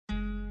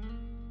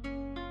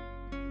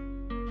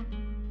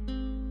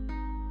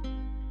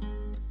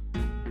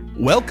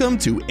Welcome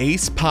to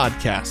ACE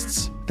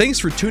Podcasts. Thanks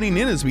for tuning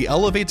in as we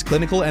elevate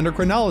clinical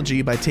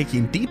endocrinology by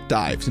taking deep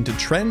dives into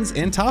trends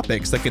and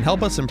topics that can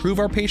help us improve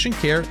our patient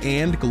care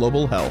and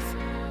global health.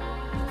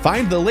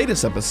 Find the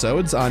latest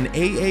episodes on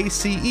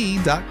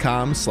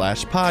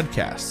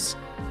aace.com/podcasts.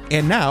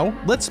 And now,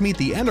 let's meet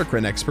the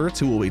endocrine experts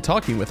who will be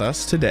talking with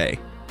us today.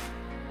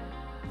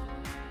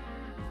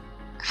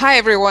 Hi,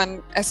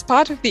 everyone. As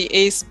part of the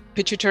ACE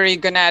Pituitary,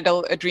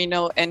 Gonadal,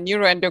 Adrenal, and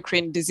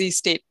Neuroendocrine Disease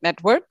State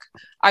Network,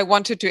 I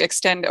wanted to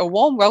extend a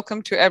warm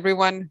welcome to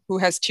everyone who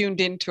has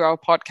tuned in to our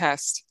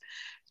podcast.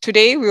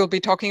 Today, we will be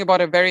talking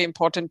about a very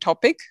important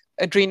topic,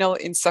 adrenal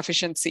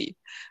insufficiency.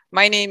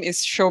 My name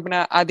is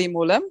Shobna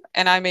Adimulam,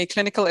 and I'm a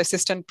clinical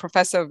assistant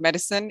professor of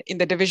medicine in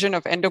the Division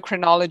of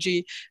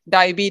Endocrinology,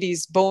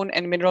 Diabetes, Bone,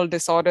 and Mineral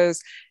Disorders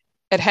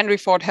at Henry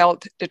Ford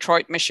Health,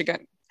 Detroit,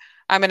 Michigan.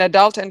 I'm an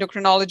adult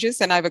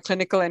endocrinologist, and I have a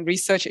clinical and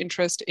research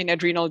interest in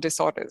adrenal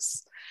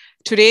disorders.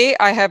 Today,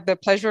 I have the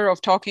pleasure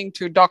of talking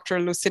to Dr.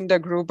 Lucinda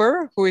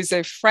Gruber, who is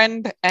a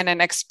friend and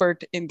an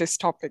expert in this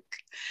topic.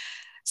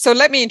 So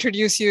let me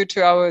introduce you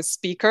to our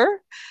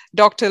speaker.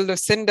 Dr.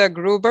 Lucinda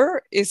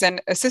Gruber is an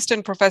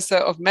assistant professor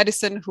of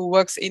medicine who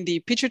works in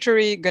the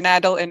Pituitary,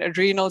 Gonadal, and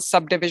Adrenal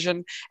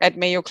subdivision at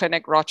Mayo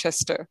Clinic,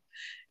 Rochester.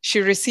 She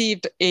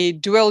received a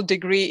dual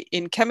degree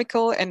in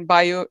chemical and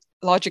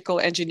biological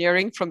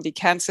engineering from the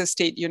Kansas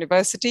State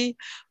University,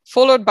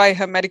 followed by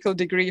her medical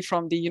degree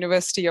from the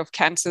University of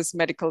Kansas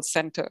Medical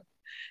Center.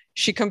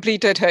 She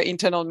completed her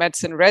internal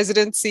medicine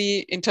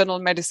residency, internal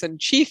medicine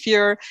chief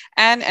year,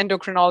 and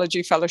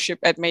endocrinology fellowship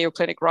at Mayo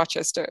Clinic,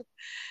 Rochester.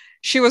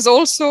 She was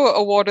also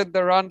awarded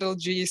the Randall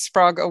G.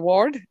 Sprague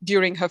Award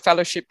during her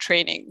fellowship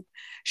training.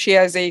 She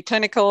has a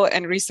clinical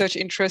and research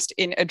interest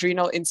in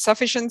adrenal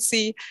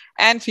insufficiency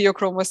and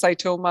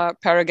pheochromocytoma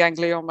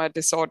paraganglioma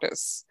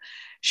disorders.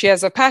 She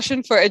has a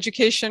passion for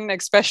education,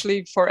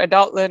 especially for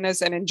adult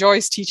learners, and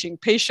enjoys teaching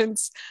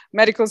patients,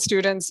 medical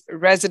students,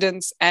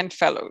 residents, and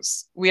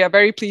fellows. We are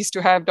very pleased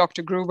to have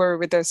Dr. Gruber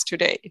with us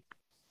today.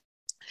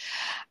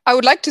 I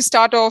would like to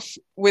start off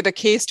with a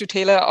case to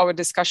tailor our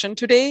discussion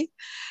today.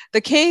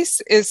 The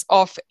case is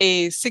of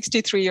a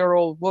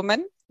 63-year-old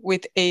woman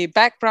with a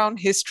background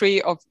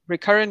history of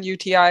recurrent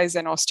UTIs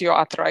and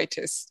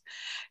osteoarthritis.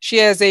 She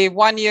has a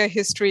 1-year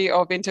history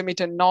of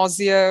intermittent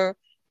nausea,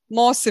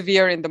 more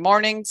severe in the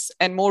mornings,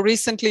 and more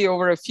recently,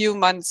 over a few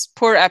months,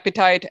 poor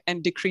appetite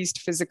and decreased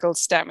physical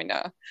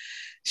stamina.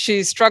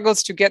 She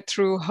struggles to get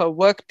through her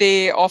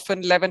workday,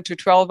 often 11 to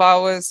 12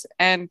 hours,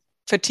 and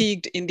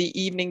fatigued in the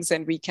evenings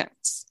and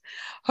weekends.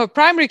 Her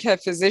primary care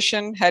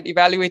physician had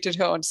evaluated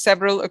her on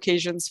several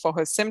occasions for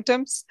her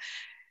symptoms.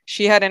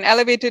 She had an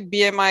elevated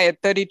BMI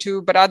at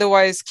 32, but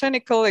otherwise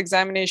clinical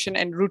examination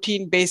and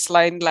routine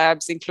baseline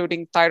labs,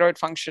 including thyroid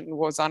function,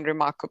 was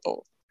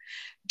unremarkable.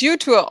 Due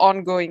to her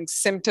ongoing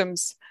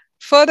symptoms,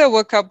 further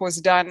workup was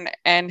done,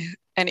 and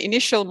an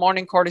initial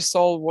morning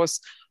cortisol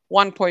was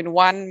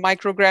 1.1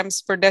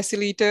 micrograms per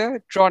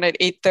deciliter drawn at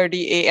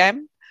 8:30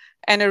 a.m.,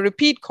 and a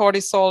repeat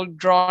cortisol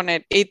drawn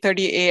at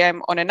 8:30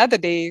 a.m. on another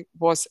day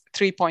was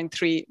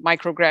 3.3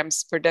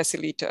 micrograms per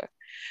deciliter.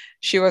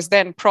 She was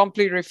then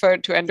promptly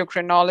referred to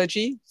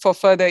endocrinology for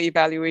further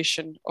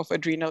evaluation of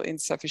adrenal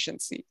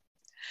insufficiency.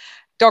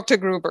 Dr.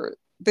 Gruber,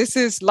 this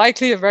is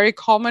likely a very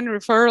common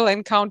referral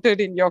encountered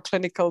in your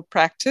clinical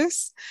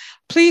practice.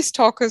 Please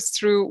talk us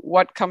through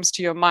what comes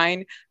to your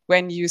mind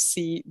when you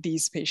see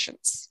these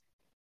patients.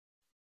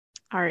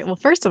 All right. Well,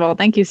 first of all,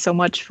 thank you so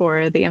much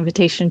for the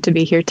invitation to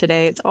be here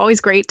today. It's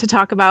always great to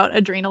talk about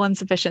adrenal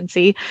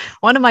insufficiency,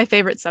 one of my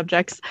favorite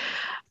subjects.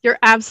 You're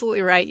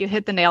absolutely right. You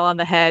hit the nail on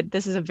the head.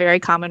 This is a very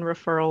common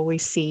referral we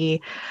see.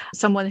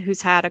 Someone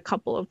who's had a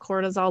couple of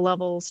cortisol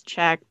levels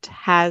checked,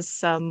 has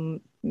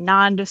some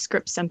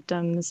nondescript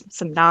symptoms,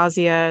 some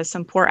nausea,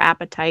 some poor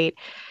appetite.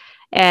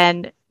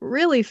 And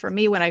really, for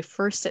me, when I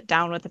first sit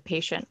down with a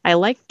patient, I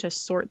like to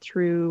sort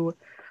through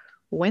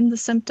when the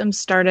symptoms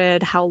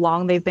started, how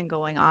long they've been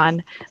going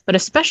on, but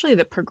especially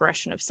the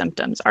progression of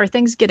symptoms. Are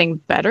things getting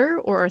better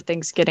or are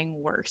things getting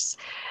worse?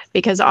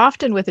 Because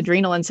often with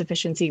adrenal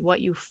insufficiency,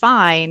 what you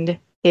find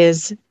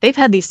is they've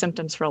had these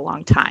symptoms for a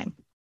long time.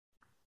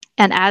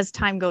 And as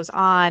time goes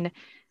on,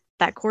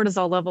 that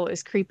cortisol level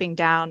is creeping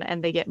down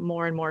and they get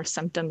more and more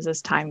symptoms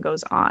as time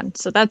goes on.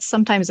 So that's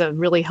sometimes a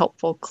really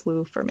helpful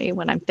clue for me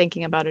when I'm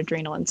thinking about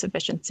adrenal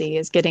insufficiency,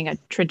 is getting a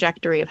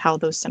trajectory of how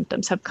those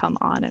symptoms have come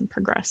on and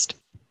progressed.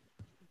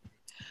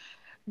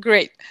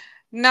 Great.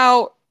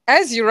 Now,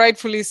 as you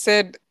rightfully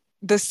said,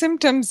 the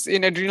symptoms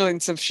in adrenal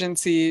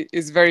insufficiency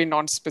is very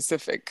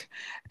non-specific,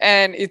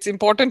 and it's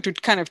important to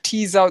kind of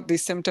tease out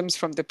these symptoms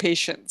from the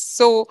patients.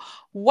 So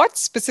what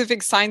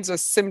specific signs or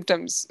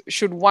symptoms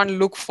should one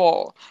look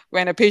for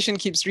when a patient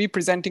keeps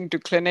representing to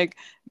clinic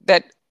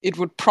that it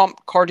would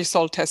prompt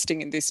cortisol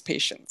testing in these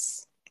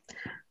patients?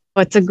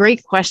 Well, it's a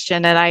great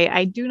question. And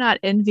I do not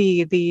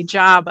envy the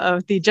job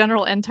of the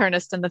general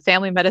internist and the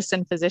family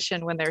medicine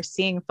physician when they're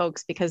seeing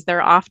folks, because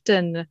they're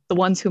often the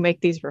ones who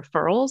make these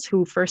referrals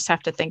who first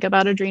have to think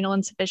about adrenal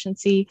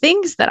insufficiency.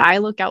 Things that I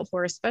look out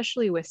for,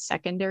 especially with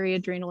secondary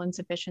adrenal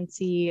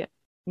insufficiency: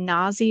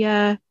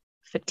 nausea,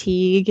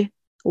 fatigue,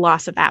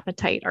 loss of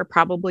appetite are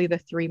probably the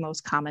three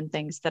most common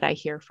things that I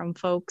hear from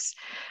folks.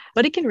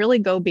 But it can really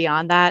go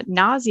beyond that.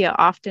 Nausea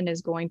often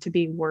is going to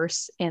be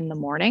worse in the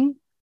morning,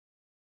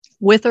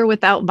 with or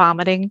without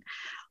vomiting.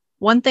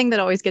 One thing that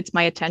always gets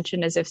my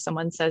attention is if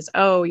someone says,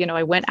 oh,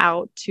 I went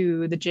out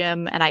to the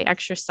gym and I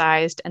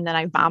exercised and then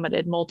I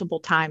vomited multiple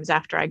times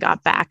after I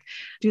got back.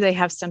 Do they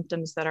have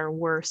symptoms that are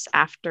worse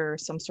after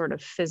some sort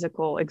of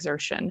physical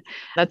exertion?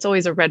 That's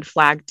always a red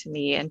flag to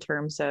me in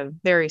terms of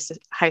very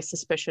high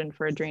suspicion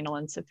for adrenal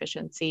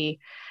insufficiency.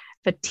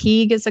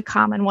 Fatigue is a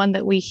common one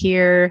that we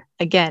hear,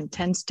 again,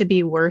 tends to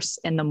be worse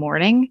in the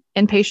morning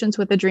in patients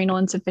with adrenal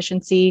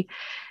insufficiency.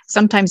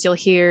 Sometimes you'll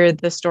hear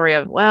the story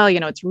of, well,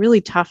 it's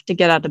really tough to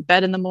get out of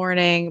bed in the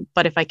morning,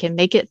 but if I can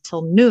make it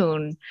till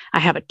noon, I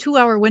have a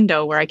 2-hour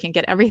window where I can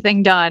get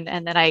everything done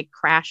and then I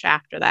crash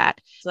after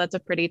that. So that's a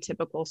pretty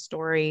typical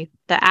story.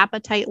 The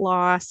appetite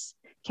loss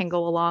can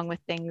go along with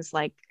things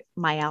like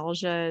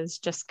myalgia, is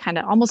just kind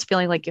of almost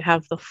feeling like you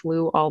have the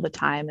flu all the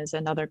time is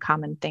another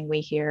common thing we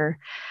hear.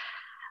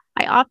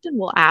 I often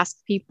will ask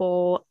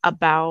people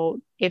about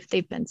if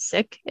they've been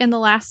sick in the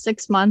last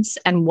 6 months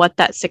and what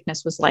that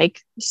sickness was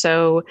like.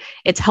 So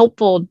it's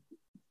helpful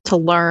to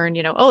learn,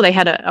 they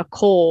had a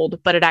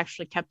cold, but it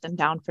actually kept them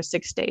down for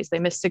 6 days. They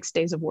missed 6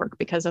 days of work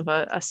because of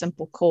a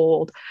simple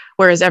cold,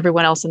 whereas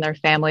everyone else in their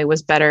family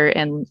was better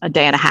in a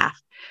day and a half.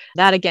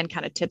 That again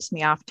kind of tips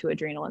me off to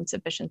adrenal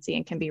insufficiency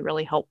and can be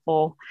really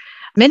helpful.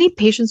 Many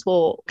patients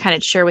will kind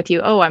of share with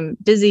you, oh, I'm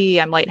dizzy,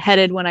 I'm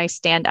lightheaded when I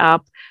stand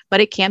up, but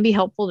it can be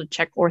helpful to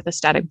check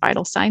orthostatic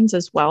vital signs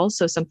as well.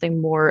 So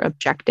something more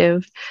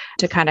objective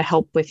to kind of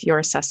help with your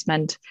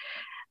assessment.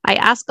 I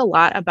ask a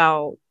lot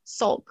about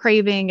salt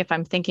craving if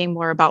I'm thinking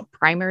more about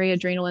primary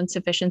adrenal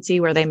insufficiency,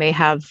 where they may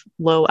have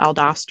low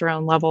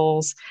aldosterone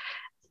levels.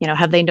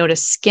 Have they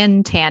noticed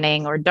skin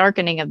tanning or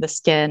darkening of the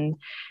skin?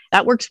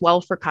 That works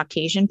well for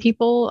Caucasian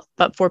people,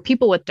 but for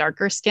people with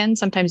darker skin,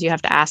 sometimes you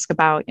have to ask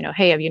about,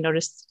 hey, have you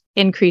noticed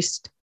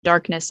increased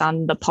darkness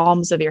on the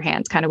palms of your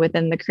hands, kind of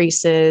within the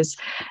creases?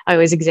 I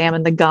always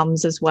examine the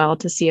gums as well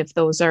to see if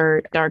those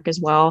are dark as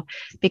well,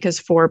 because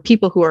for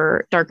people who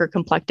are darker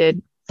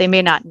complected, they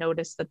may not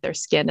notice that their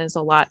skin is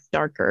a lot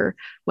darker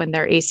when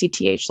their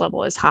ACTH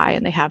level is high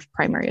and they have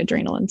primary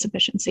adrenal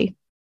insufficiency.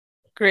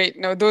 Great.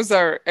 No, those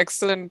are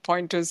excellent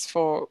pointers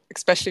for,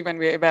 especially when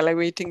we're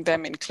evaluating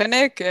them in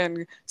clinic,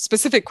 and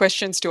specific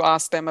questions to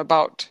ask them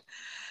about.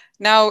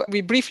 Now,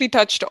 we briefly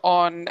touched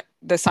on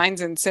the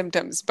signs and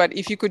symptoms, but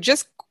if you could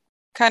just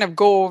kind of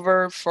go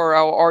over for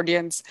our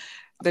audience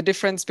the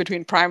difference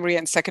between primary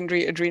and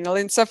secondary adrenal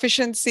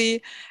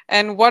insufficiency,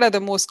 and what are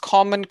the most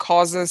common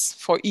causes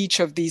for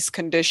each of these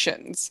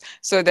conditions,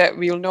 so that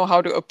we'll know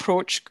how to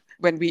approach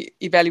when we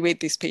evaluate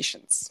these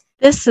patients.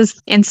 This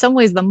is in some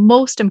ways the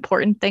most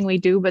important thing we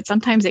do, but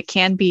sometimes it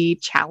can be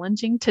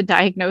challenging to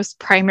diagnose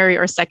primary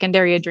or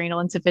secondary adrenal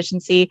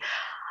insufficiency,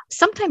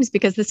 sometimes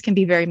because this can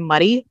be very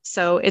muddy.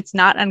 So it's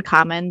not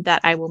uncommon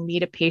that I will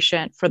meet a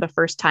patient for the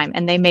first time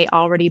and they may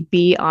already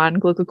be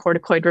on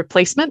glucocorticoid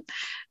replacement.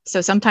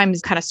 So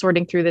sometimes kind of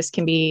sorting through this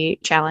can be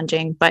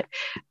challenging, but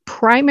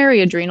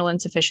primary adrenal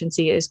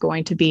insufficiency is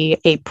going to be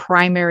a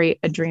primary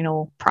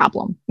adrenal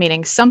problem,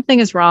 meaning something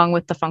is wrong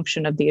with the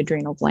function of the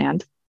adrenal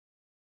gland.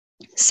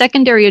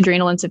 Secondary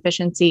adrenal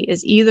insufficiency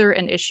is either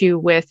an issue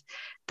with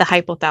the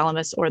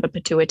hypothalamus or the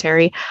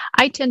pituitary.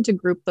 I tend to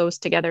group those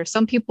together.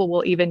 Some people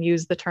will even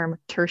use the term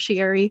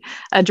tertiary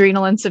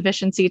adrenal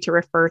insufficiency to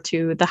refer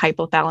to the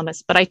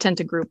hypothalamus, but I tend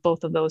to group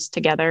both of those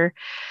together.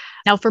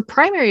 Now, for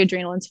primary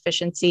adrenal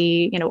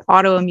insufficiency,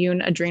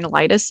 autoimmune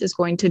adrenalitis is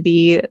going to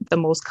be the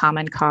most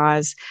common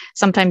cause.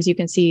 Sometimes you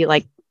can see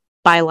like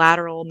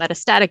bilateral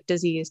metastatic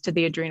disease to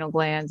the adrenal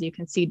glands. You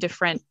can see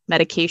different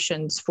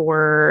medications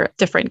for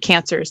different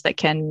cancers that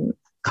can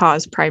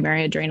cause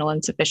primary adrenal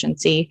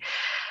insufficiency.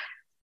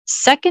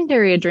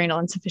 Secondary adrenal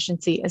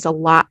insufficiency is a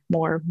lot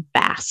more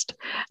vast,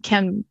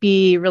 can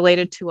be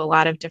related to a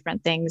lot of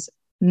different things,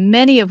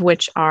 many of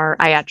which are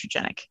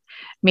iatrogenic,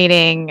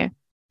 meaning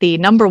the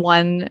number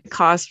one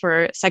cause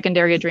for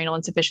secondary adrenal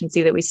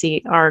insufficiency that we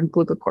see are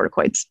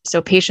glucocorticoids.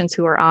 So patients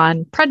who are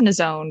on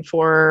prednisone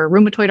for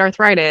rheumatoid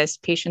arthritis,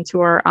 patients who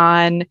are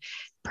on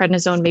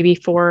prednisone maybe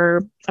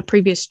for a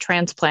previous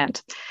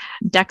transplant,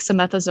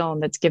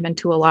 dexamethasone that's given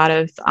to a lot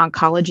of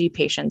oncology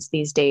patients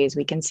these days.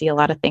 We can see a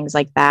lot of things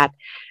like that.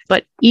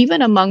 But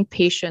even among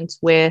patients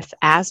with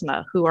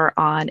asthma who are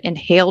on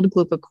inhaled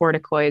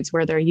glucocorticoids,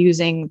 where they're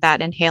using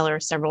that inhaler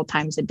several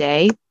times a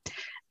day,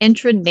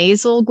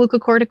 intranasal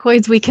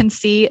glucocorticoids, we can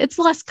see it's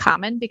less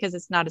common because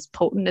it's not as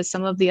potent as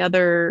some of the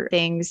other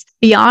things.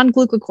 Beyond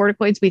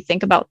glucocorticoids, we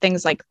think about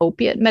things like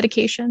opiate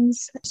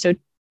medications. So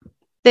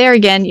there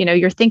again,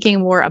 you're thinking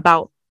more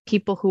about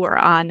people who are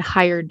on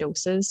higher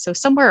doses. So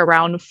somewhere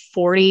around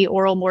 40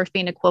 oral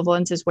morphine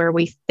equivalents is where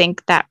we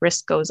think that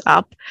risk goes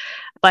up.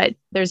 But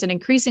there's an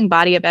increasing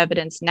body of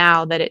evidence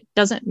now that it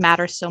doesn't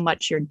matter so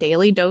much your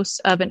daily dose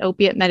of an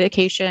opiate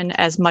medication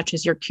as much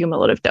as your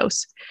cumulative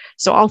dose.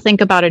 So I'll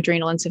think about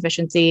adrenal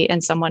insufficiency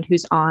in someone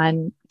who's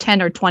on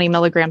 10 or 20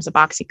 milligrams of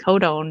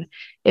oxycodone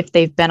if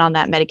they've been on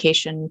that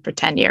medication for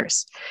 10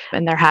 years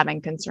and they're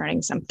having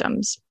concerning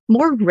symptoms.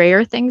 More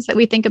rare things that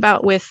we think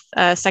about with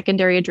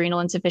secondary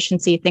adrenal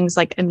insufficiency, things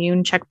like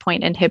immune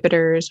checkpoint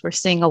inhibitors. We're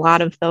seeing a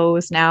lot of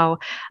those now.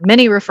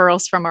 Many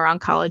referrals from our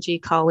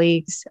oncology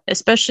colleagues,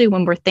 especially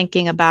when we're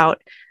thinking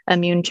about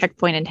immune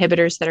checkpoint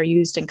inhibitors that are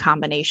used in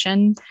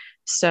combination.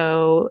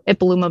 So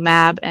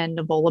ipilimumab and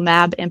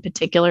nivolumab in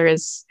particular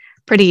is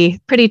pretty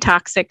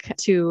toxic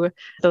to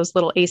those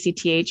little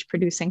ACTH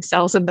producing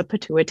cells in the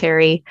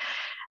pituitary.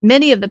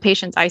 Many of the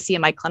patients I see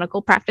in my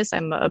clinical practice,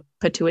 I'm a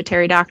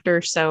pituitary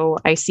doctor, so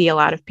I see a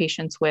lot of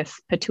patients with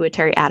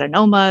pituitary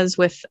adenomas,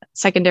 with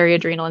secondary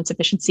adrenal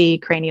insufficiency,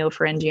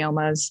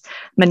 craniopharyngiomas,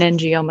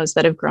 meningiomas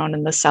that have grown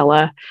in the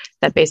sella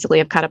that basically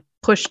have kind of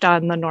pushed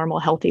on the normal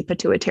healthy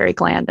pituitary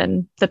gland,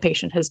 and the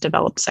patient has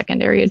developed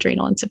secondary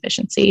adrenal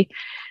insufficiency.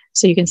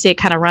 So you can see it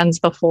kind of runs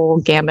the full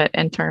gamut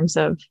in terms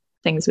of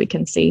things we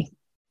can see.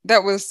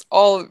 That was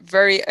all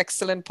very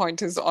excellent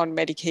pointers on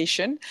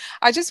medication.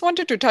 I just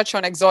wanted to touch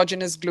on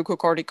exogenous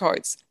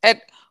glucocorticoids.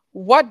 At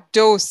what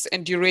dose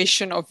and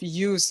duration of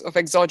use of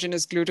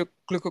exogenous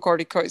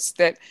glucocorticoids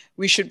that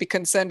we should be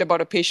concerned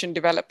about a patient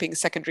developing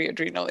secondary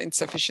adrenal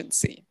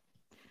insufficiency?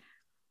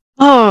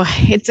 Oh,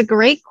 it's a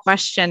great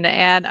question.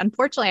 And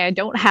unfortunately, I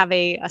don't have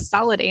a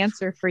solid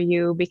answer for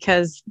you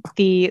because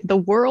the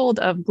world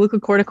of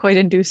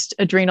glucocorticoid-induced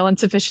adrenal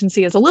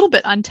insufficiency is a little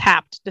bit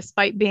untapped,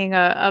 despite being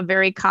a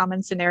very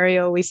common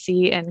scenario we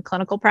see in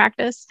clinical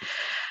practice.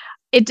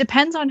 It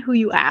depends on who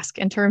you ask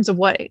in terms of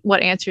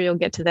what answer you'll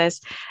get to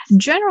this.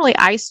 Generally,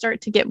 I start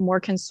to get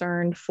more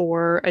concerned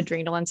for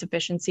adrenal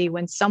insufficiency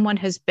when someone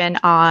has been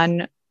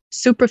on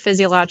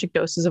supraphysiologic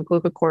doses of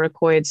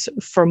glucocorticoids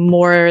for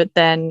more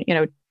than,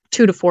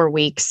 2 to 4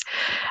 weeks.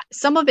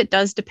 Some of it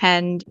does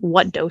depend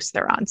what dose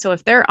they're on. So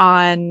if they're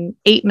on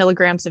 8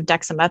 milligrams of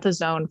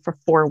dexamethasone for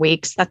 4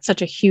 weeks, that's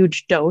such a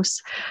huge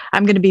dose.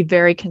 I'm going to be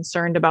very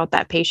concerned about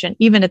that patient,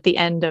 even at the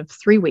end of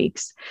 3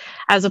 weeks,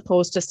 as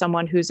opposed to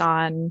someone who's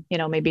on,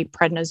 maybe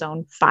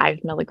prednisone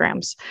 5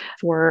 milligrams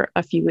for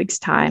a few weeks'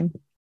 time.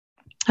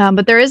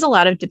 But there is a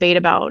lot of debate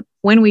about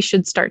when we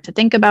should start to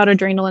think about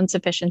adrenal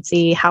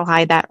insufficiency, how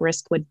high that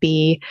risk would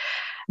be.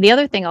 The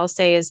other thing I'll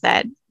say is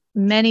that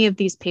many of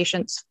these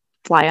patients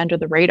fly under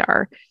the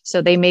radar.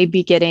 So they may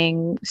be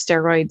getting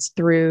steroids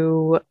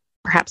through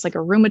perhaps like a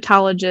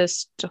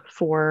rheumatologist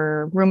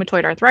for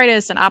rheumatoid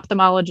arthritis, an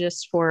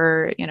ophthalmologist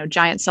for,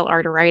 giant cell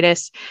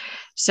arteritis.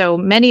 So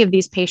many of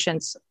these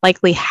patients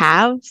likely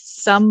have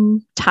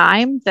some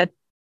time that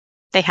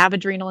they have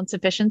adrenal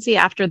insufficiency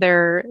after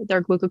their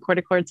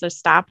glucocorticoids are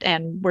stopped,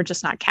 and we're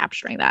just not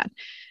capturing that.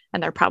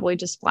 And they're probably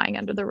just flying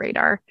under the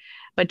radar.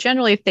 But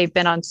generally, if they've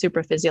been on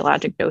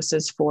supraphysiologic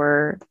doses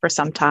for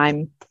some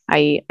time,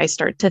 I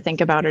start to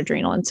think about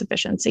adrenal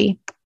insufficiency.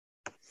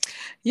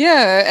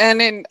 Yeah,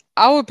 and in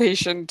our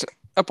patient,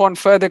 upon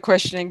further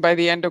questioning by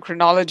the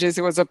endocrinologist,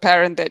 it was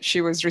apparent that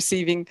she was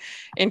receiving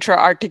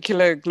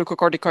intra-articular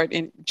glucocorticoid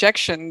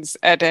injections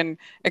at an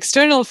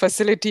external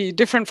facility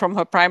different from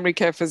her primary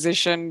care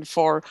physician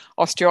for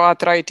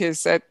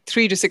osteoarthritis at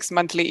 3 to 6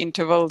 monthly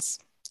intervals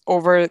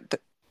over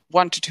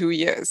 1 to 2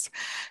 years.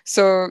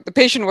 So the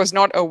patient was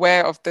not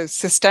aware of the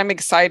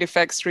systemic side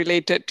effects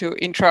related to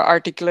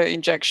intra-articular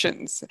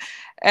injections.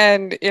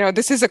 And,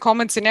 this is a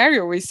common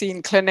scenario we see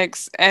in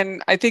clinics.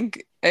 And I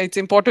think it's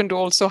important to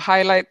also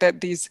highlight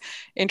that these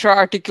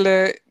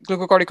intra-articular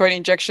glucocorticoid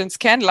injections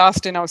can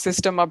last in our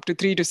system up to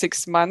 3 to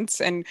 6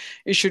 months. And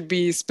it should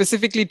be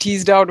specifically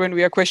teased out when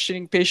we are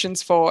questioning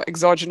patients for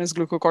exogenous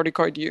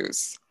glucocorticoid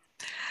use.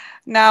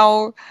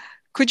 Now,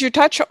 could you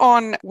touch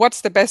on what's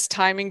the best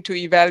timing to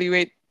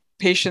evaluate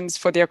patients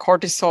for their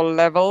cortisol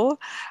level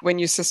when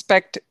you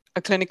suspect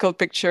a clinical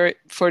picture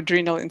for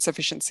adrenal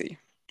insufficiency?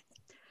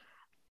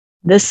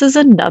 This is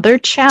another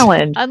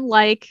challenge.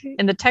 Unlike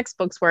in the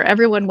textbooks where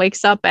everyone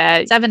wakes up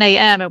at 7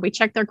 a.m. and we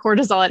check their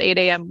cortisol at 8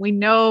 a.m., we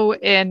know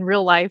in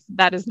real life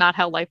that is not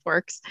how life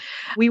works.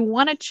 We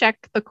want to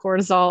check the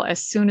cortisol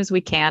as soon as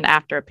we can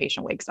after a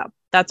patient wakes up.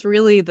 That's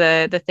really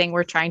the thing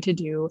we're trying to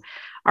do.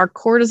 Our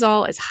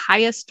cortisol is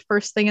highest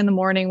first thing in the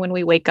morning when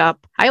we wake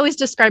up. I always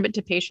describe it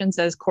to patients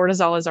as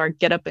cortisol is our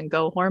get up and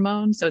go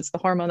hormone. So it's the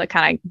hormone that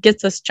kind of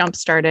gets us jump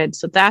started.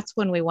 So that's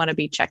when we want to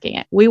be checking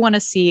it. We want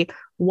to see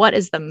what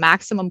is the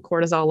maximum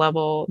cortisol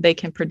level they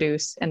can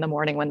produce in the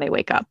morning when they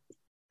wake up.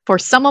 For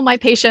some of my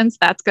patients,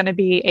 that's going to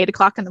be 8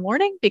 o'clock in the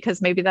morning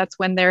because maybe that's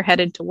when they're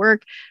headed to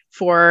work.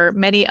 For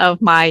many of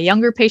my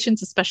younger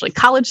patients, especially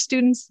college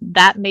students,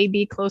 that may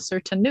be closer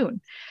to noon.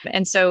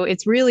 And so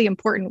it's really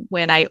important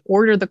when I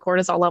order the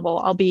cortisol level,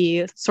 I'll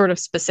be sort of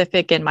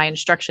specific in my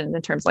instructions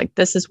in terms like,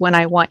 this is when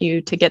I want you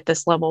to get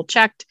this level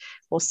checked.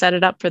 We'll set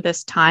it up for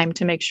this time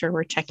to make sure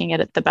we're checking it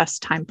at the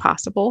best time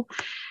possible.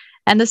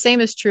 And the same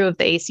is true of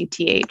the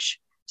ACTH.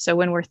 So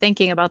when we're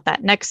thinking about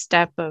that next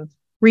step of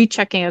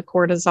rechecking a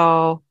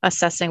cortisol,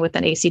 assessing with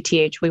an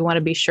ACTH, we want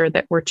to be sure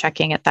that we're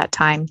checking at that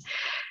time.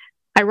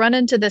 I I run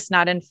into this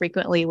not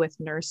infrequently with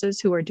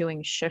nurses who are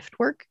doing shift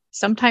work.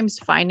 Sometimes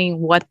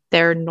finding what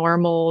their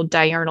normal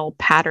diurnal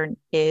pattern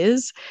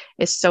is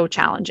so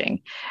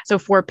challenging. So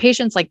for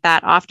patients like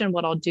that, often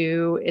what I'll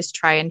do is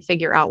try and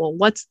figure out, well,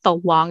 what's the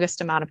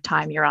longest amount of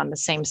time you're on the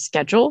same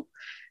schedule?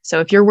 So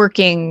if you're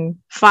working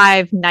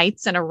 5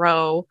 nights in a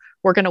row,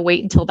 we're going to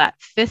wait until that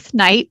 5th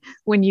night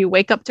when you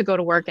wake up to go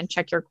to work and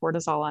check your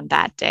cortisol on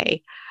that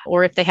day.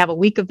 Or if they have a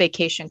week of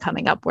vacation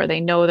coming up where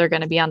they know they're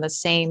going to be on the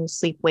same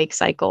sleep-wake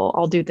cycle,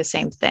 I'll do the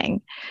same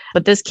thing.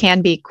 But this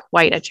can be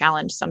quite a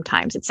challenge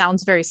sometimes. It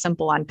sounds very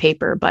simple on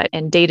paper, but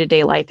in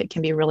day-to-day life, it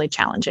can be really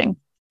challenging.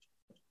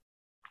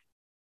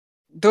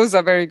 Those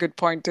are very good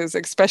pointers,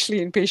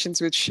 especially in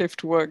patients with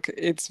shift work.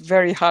 It's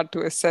very hard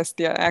to assess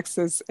their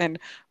axis and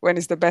when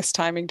is the best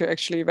timing to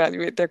actually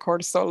evaluate their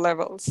cortisol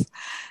levels.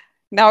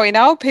 Now, in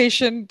our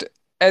patient,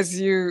 as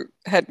you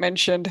had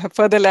mentioned, her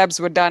further labs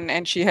were done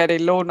and she had a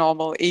low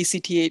normal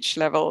ACTH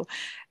level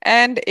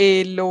and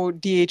a low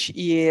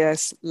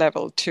DHEAS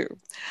level too.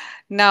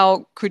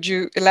 Now, could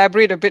you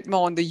elaborate a bit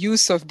more on the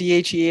use of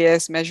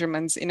DHEAS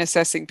measurements in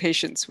assessing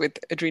patients with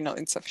adrenal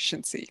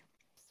insufficiency?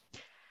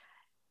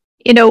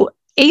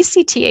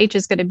 ACTH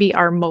is going to be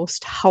our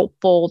most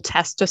helpful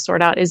test to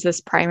sort out, is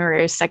this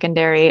primary or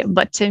secondary?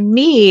 But to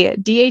me,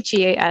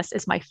 DHEAS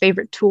is my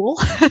favorite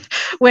tool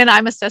when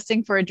I'm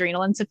assessing for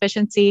adrenal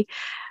insufficiency.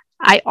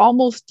 I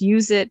almost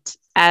use it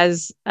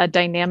as a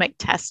dynamic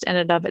test in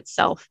and of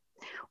itself.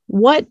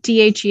 What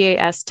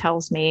DHEAS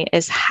tells me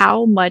is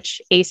how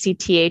much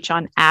ACTH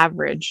on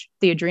average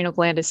the adrenal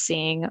gland is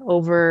seeing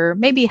over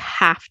maybe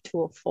half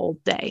to a full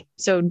day.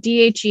 So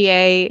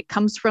DHEA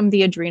comes from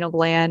the adrenal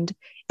gland.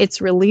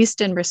 It's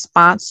released in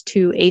response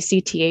to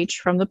ACTH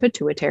from the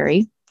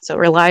pituitary. So it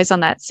relies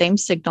on that same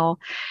signal.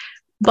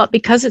 But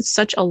because it's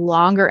such a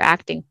longer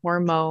acting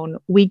hormone,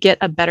 we get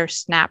a better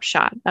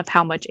snapshot of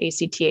how much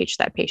ACTH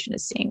that patient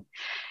is seeing.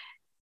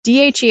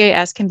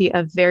 DHEAS can be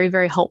a very,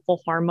 very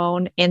helpful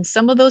hormone in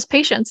some of those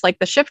patients, like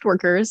the shift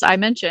workers I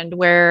mentioned,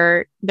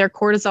 where their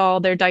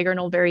cortisol, their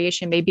diurnal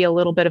variation may be a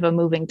little bit of a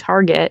moving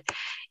target.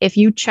 If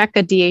you check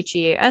a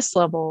DHEAS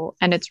level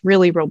and it's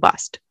really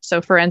robust.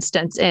 So for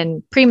instance,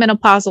 in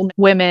premenopausal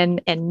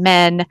women and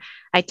men,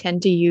 I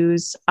tend to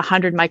use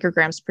 100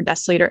 micrograms per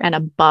deciliter and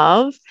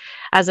above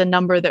as a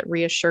number that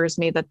reassures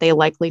me that they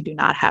likely do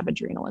not have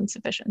adrenal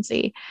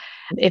insufficiency.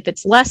 If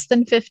it's less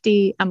than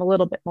 50, I'm a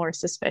little bit more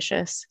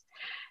suspicious.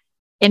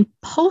 In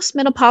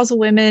postmenopausal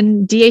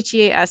women,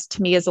 DHEAS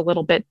to me is a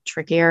little bit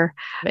trickier.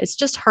 It's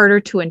just harder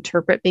to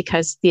interpret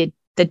because the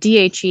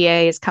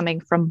DHEA is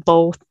coming from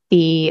both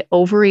the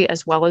ovary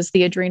as well as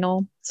the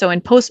adrenal. So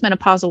in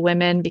postmenopausal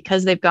women,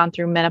 because they've gone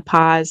through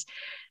menopause,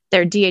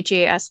 their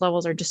DHEAS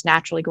levels are just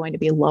naturally going to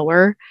be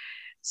lower.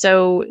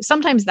 So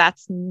sometimes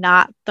that's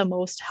not the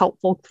most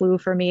helpful clue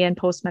for me in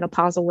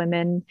postmenopausal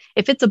women.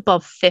 If it's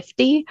above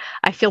 50,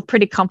 I feel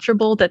pretty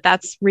comfortable that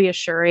that's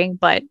reassuring,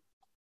 but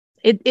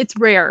it's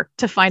rare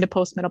to find a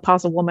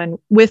postmenopausal woman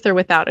with or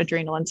without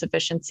adrenal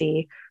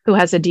insufficiency who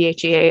has a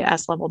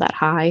DHEAS level that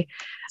high.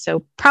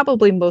 So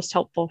probably most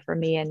helpful for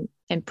me in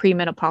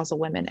premenopausal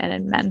women and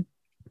in men.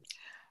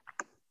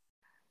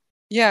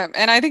 Yeah,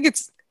 and I think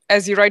it's,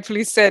 as you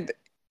rightfully said,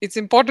 it's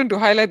important to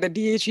highlight that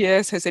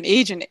DHEAS has an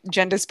age and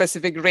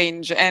gender-specific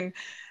range. And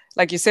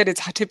like you said,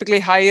 it's typically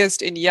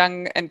highest in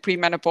young and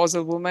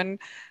premenopausal women.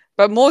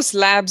 But most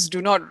labs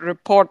do not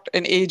report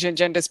an age and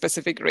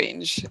gender-specific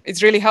range.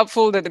 It's really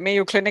helpful that the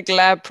Mayo Clinic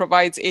lab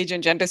provides age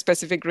and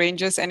gender-specific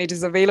ranges, and it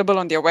is available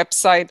on their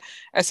website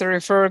as a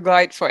referral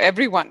guide for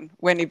everyone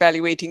when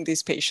evaluating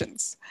these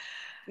patients.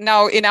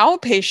 Now, in our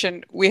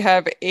patient, we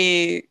have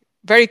a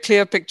very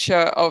clear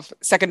picture of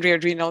secondary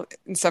adrenal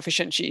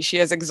insufficiency. She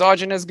has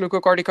exogenous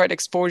glucocorticoid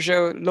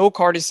exposure, low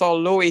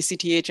cortisol, low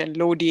ACTH, and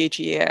low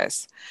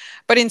DHEAS.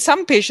 But in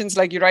some patients,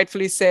 like you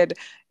rightfully said,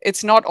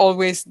 it's not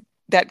always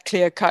that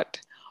clear cut.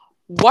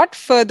 What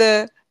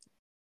further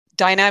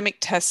dynamic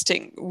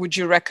testing would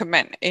you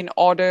recommend in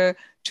order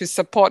to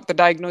support the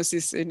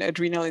diagnosis in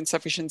adrenal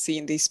insufficiency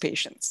in these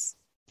patients?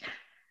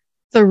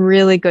 It's a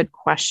really good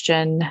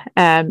question.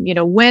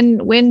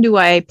 When do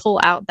I pull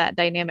out that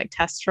dynamic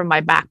test from my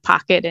back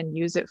pocket and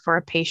use it for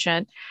a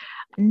patient?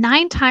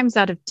 9 times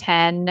out of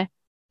 10,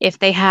 if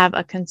they have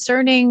a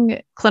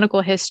concerning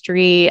clinical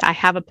history, I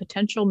have a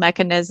potential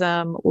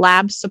mechanism,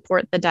 labs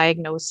support the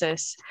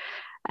diagnosis,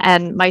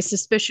 and my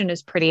suspicion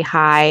is pretty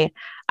high,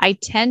 I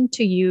tend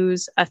to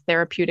use a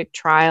therapeutic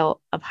trial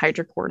of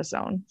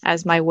hydrocortisone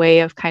as my way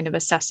of kind of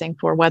assessing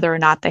for whether or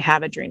not they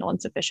have adrenal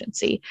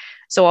insufficiency.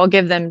 So I'll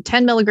give them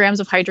 10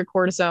 milligrams of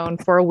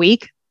hydrocortisone for a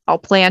week. I'll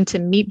plan to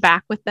meet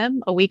back with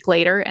them a week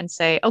later and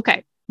say,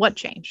 okay, what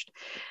changed?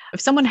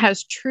 If someone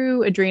has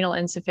true adrenal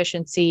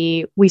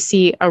insufficiency, we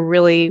see a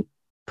really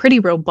pretty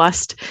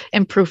robust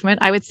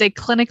improvement. I would say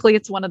clinically,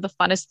 it's one of the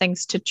funnest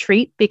things to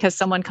treat because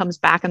someone comes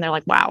back and they're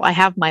like, wow, I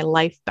have my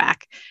life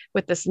back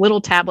with this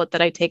little tablet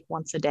that I take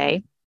once a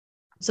day.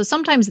 So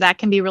sometimes that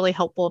can be really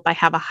helpful if I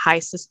have a high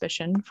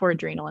suspicion for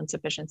adrenal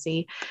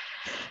insufficiency.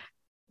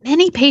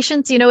 Many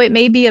patients, it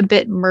may be a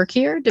bit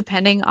murkier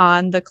depending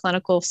on the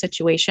clinical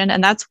situation.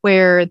 And that's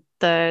where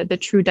the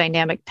true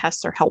dynamic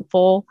tests are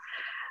helpful.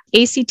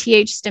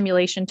 ACTH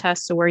stimulation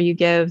tests, so where you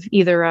give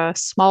either a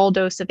small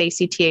dose of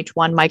ACTH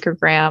 1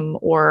 microgram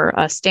or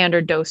a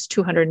standard dose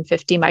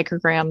 250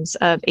 micrograms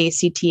of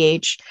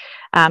ACTH,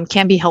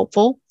 can be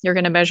helpful. You're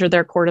going to measure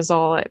their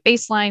cortisol at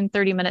baseline,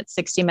 30 minutes,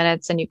 60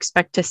 minutes, and you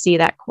expect to see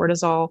that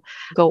cortisol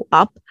go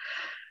up.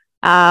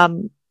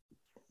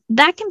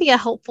 That can be a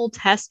helpful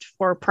test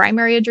for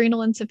primary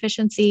adrenal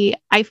insufficiency.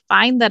 I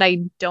find that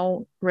I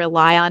don't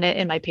rely on it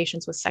in my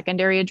patients with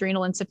secondary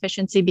adrenal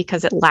insufficiency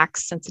because it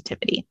lacks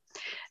sensitivity.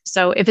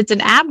 So if it's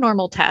an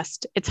abnormal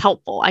test, it's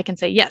helpful. I can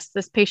say, yes,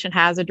 this patient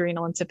has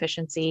adrenal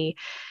insufficiency.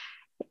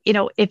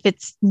 If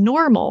it's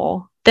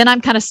normal, then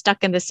I'm kind of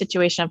stuck in this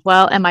situation of,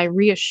 well, am I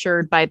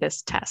reassured by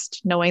this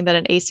test, knowing that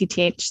an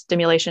ACTH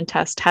stimulation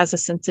test has a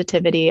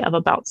sensitivity of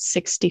about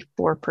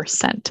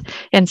 64%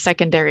 in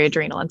secondary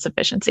adrenal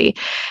insufficiency?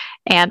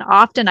 And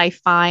often I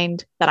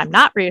find that I'm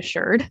not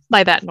reassured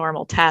by that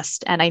normal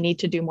test, and I need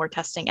to do more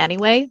testing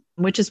anyway,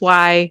 which is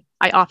why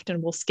I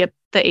often will skip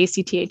the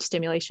ACTH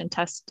stimulation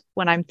test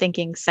when I'm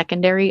thinking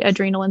secondary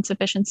adrenal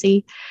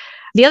insufficiency.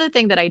 The other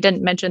thing that I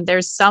didn't mention,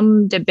 there's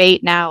some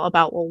debate now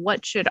about, well,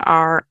 what should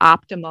our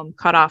optimum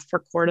cutoff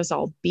for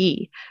cortisol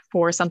be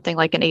for something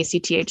like an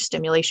ACTH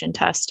stimulation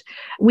test?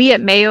 We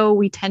at Mayo,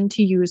 we tend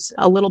to use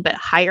a little bit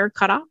higher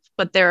cutoff,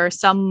 but there are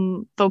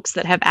some folks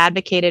that have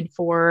advocated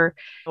for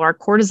our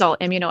cortisol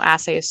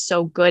immunoassay is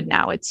so good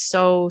now. It's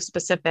so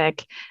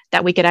specific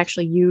that we could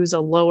actually use a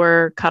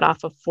lower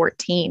cutoff of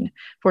 14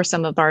 for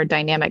some of our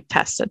dynamic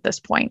tests at this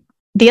point.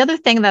 The other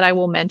thing that I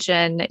will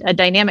mention, a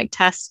dynamic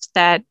test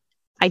that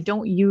I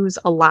don't use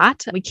a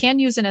lot. We can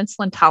use an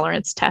insulin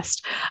tolerance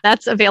test.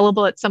 That's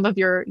available at some of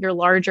your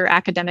larger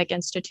academic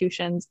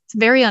institutions. It's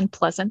very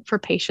unpleasant for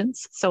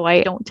patients, so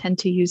I don't tend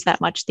to use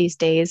that much these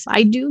days.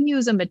 I do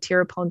use a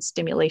meteropone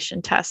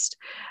stimulation test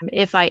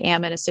if I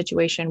am in a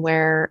situation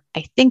where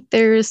I think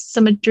there's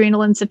some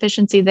adrenal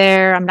insufficiency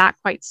there. I'm not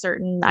quite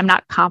certain. I'm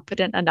not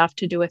confident enough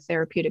to do a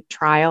therapeutic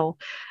trial.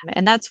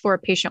 And that's for a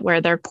patient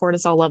where their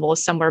cortisol level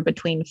is somewhere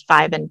between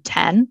 5 and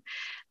 10.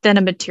 Then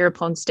a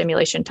meteropone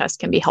stimulation test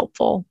can be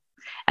helpful.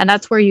 And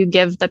that's where you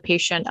give the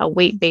patient a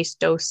weight-based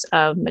dose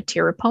of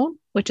meteropone,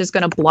 which is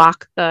going to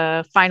block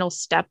the final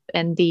step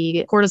in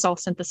the cortisol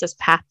synthesis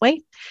pathway.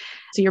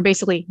 So you're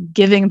basically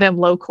giving them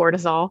low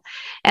cortisol.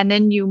 And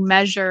then you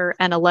measure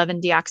an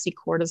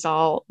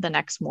 11-deoxycortisol the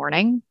next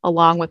morning,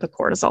 along with the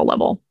cortisol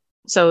level.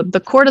 So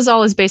the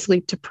cortisol is basically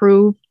to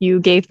prove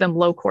you gave them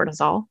low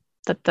cortisol,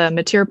 that the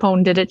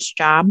meteropone did its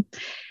job.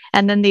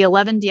 And then the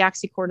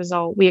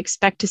 11-deoxycortisol, we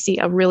expect to see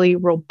a really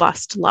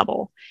robust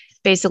level,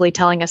 basically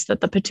telling us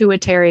that the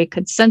pituitary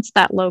could sense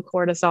that low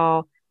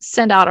cortisol,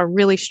 send out a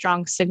really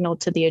strong signal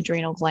to the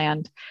adrenal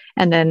gland,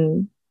 and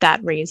then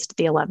that raised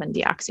the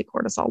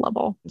 11-deoxycortisol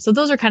level. So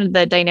those are kind of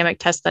the dynamic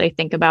tests that I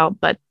think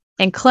about. But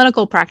in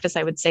clinical practice,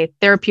 I would say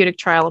therapeutic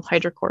trial of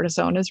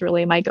hydrocortisone is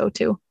really my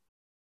go-to.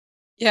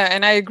 Yeah,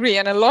 and I agree.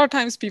 And a lot of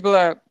times people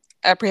are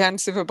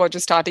apprehensive about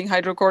just starting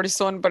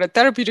hydrocortisone, but a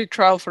therapeutic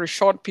trial for a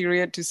short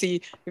period to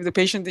see if the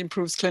patient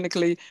improves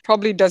clinically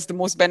probably does the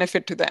most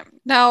benefit to them.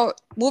 Now,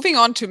 moving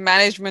on to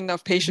management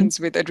of patients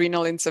with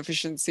adrenal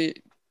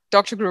insufficiency,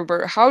 Dr.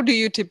 Gruber, how do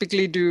you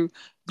typically do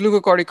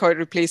glucocorticoid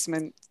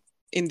replacement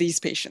in these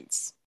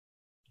patients?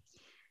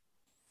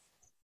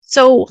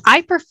 So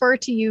I prefer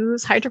to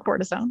use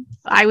hydrocortisone.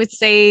 I would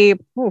say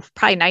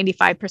probably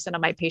 95%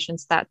 of my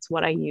patients, that's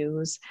what I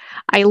use.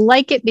 I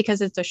like it because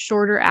it's a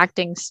shorter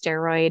acting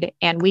steroid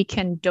and we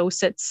can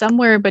dose it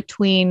somewhere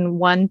between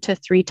 1 to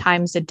 3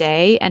 times a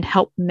day and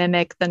help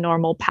mimic the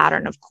normal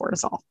pattern of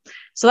cortisol.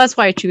 So that's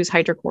why I choose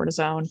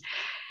hydrocortisone.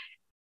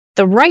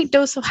 The right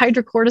dose of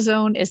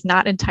hydrocortisone is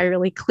not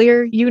entirely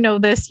clear. You know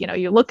this,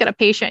 you look at a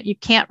patient, you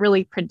can't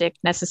really predict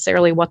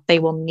necessarily what they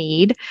will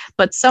need,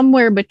 but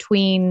somewhere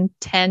between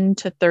 10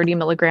 to 30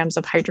 milligrams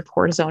of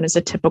hydrocortisone is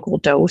a typical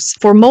dose.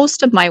 For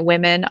most of my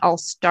women, I'll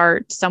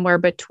start somewhere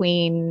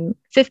between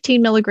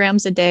 15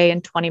 milligrams a day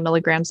and 20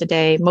 milligrams a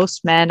day.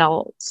 Most men,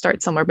 I'll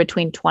start somewhere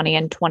between 20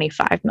 and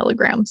 25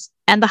 milligrams.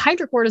 And the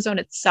hydrocortisone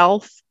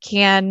itself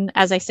can,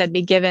 as I said,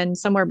 be given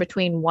somewhere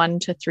between 1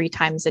 to 3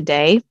 times a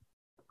day.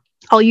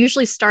 I'll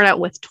usually start out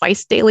with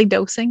twice daily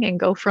dosing and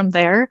go from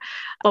there.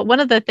 But one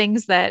of the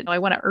things that I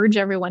want to urge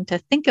everyone to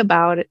think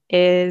about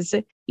is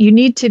you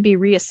need to be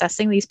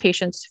reassessing these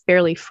patients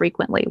fairly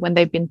frequently when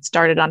they've been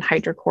started on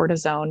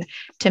hydrocortisone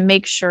to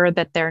make sure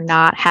that they're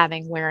not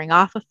having wearing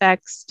off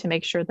effects, to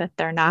make sure that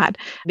they're not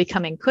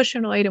becoming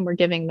cushingoid and we're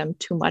giving them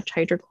too much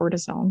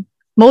hydrocortisone.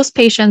 Most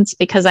patients,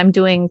 because I'm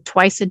doing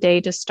twice a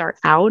day to start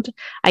out,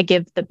 I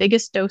give the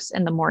biggest dose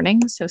in the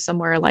morning. So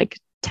somewhere like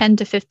 10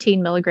 to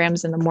 15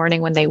 milligrams in the morning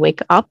when they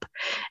wake up.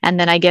 And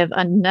then I give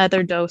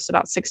another dose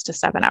about 6 to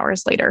 7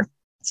 hours later.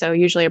 So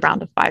usually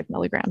around a 5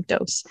 milligram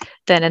dose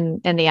then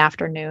in the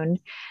afternoon.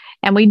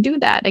 And we do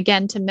that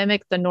again to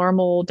mimic the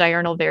normal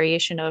diurnal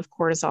variation of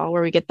cortisol,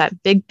 where we get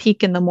that big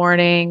peak in the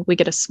morning, we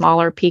get a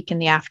smaller peak in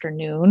the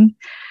afternoon.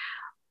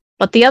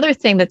 But the other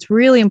thing that's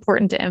really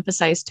important to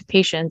emphasize to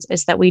patients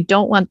is that we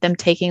don't want them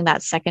taking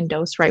that second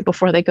dose right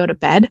before they go to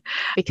bed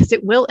because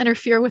it will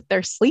interfere with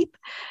their sleep.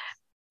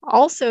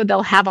 Also,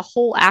 they'll have a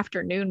whole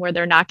afternoon where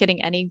they're not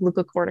getting any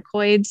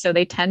glucocorticoids. So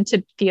they tend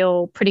to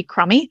feel pretty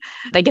crummy.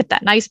 They get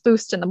that nice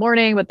boost in the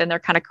morning, but then they're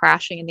kind of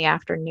crashing in the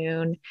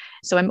afternoon.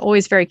 So I'm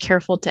always very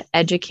careful to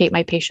educate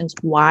my patients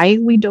why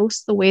we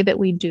dose the way that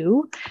we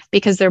do,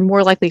 because they're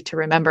more likely to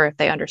remember if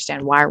they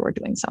understand why we're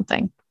doing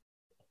something.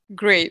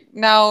 Great.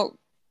 Now,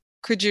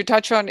 could you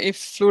touch on if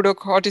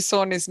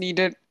fludrocortisone is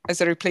needed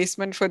as a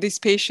replacement for these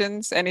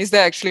patients? And is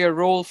there actually a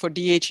role for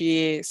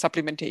DHEA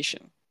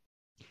supplementation?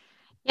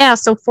 Yeah,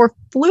 so for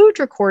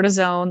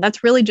fludrocortisone,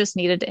 that's really just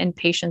needed in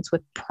patients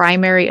with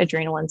primary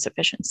adrenal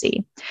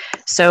insufficiency.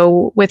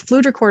 So with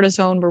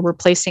fludrocortisone, we're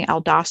replacing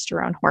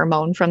aldosterone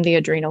hormone from the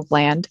adrenal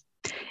gland.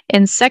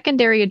 In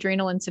secondary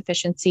adrenal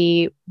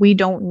insufficiency, we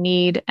don't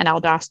need an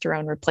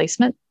aldosterone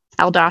replacement.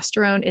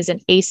 Aldosterone is an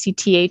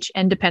ACTH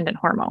independent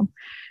hormone.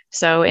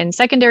 So in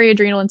secondary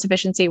adrenal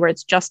insufficiency, where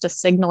it's just a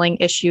signaling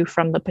issue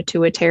from the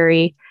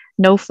pituitary,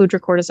 no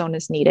fludrocortisone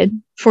is needed.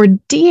 For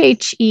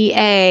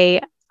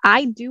DHEA,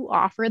 I do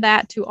offer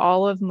that to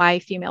all of my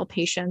female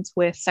patients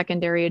with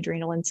secondary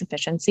adrenal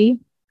insufficiency.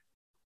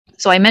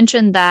 So I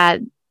mentioned that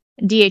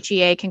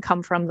DHEA can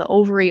come from the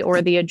ovary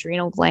or the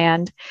adrenal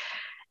gland.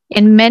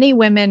 In many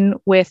women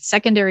with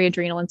secondary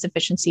adrenal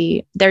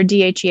insufficiency, their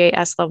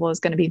DHEAS level is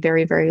going to be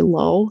very, very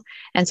low.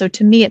 And so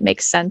to me, it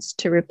makes sense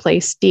to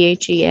replace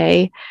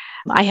DHEA.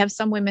 I have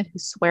some women who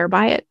swear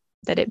by it,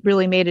 that it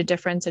really made a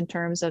difference in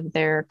terms of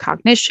their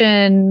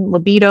cognition,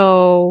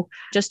 libido,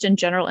 just in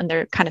general, and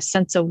their kind of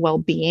sense of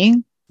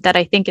well-being, that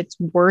I think it's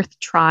worth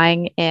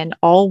trying in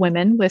all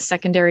women with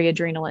secondary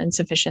adrenal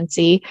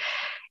insufficiency.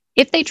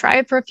 If they try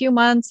it for a few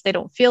months, they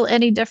don't feel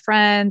any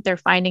different, they're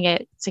finding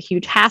it's a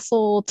huge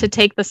hassle to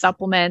take the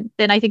supplement,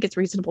 then I think it's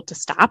reasonable to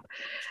stop.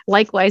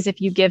 Likewise,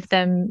 if you give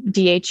them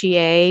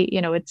DHEA,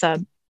 it's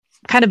a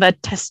kind of a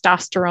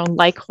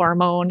testosterone-like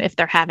hormone. If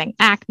they're having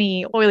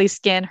acne, oily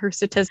skin,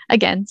 hirsutism,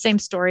 again, same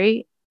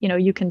story,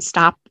 you can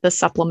stop the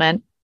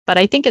supplement. But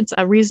I think it's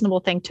a reasonable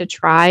thing to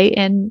try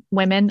in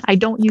women. I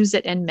don't use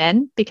it in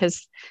men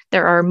because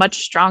there are much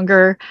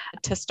stronger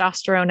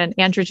testosterone and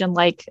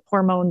androgen-like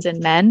hormones in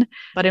men.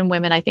 But in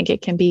women, I think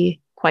it can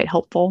be quite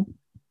helpful.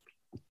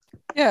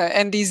 Yeah,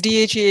 and these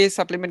DHEA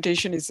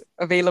supplementation is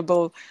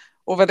available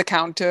over the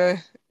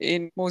counter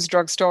in most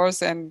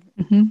drugstores, and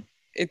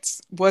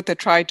it's worth a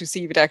try to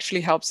see if it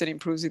actually helps and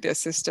improves with their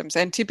systems.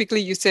 And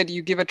typically, you said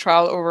you give a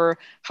trial over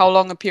how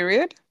long a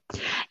period?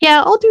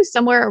 Yeah, I'll do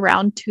somewhere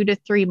around 2 to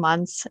 3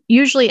 months.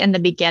 Usually in the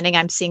beginning,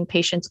 I'm seeing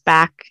patients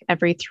back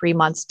every 3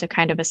 months to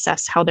kind of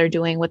assess how they're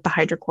doing with the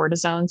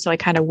hydrocortisone. So I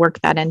kind of work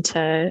that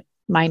into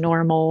my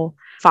normal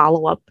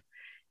follow-up.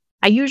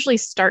 I usually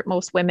start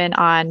most women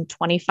on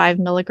 25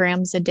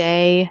 milligrams a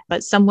day,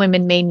 but some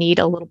women may need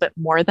a little bit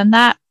more than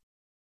that.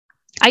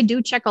 I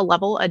do check a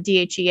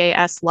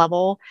DHEAS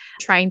level,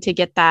 trying to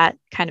get that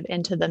kind of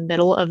into the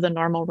middle of the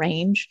normal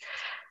range.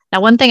 Now,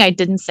 one thing I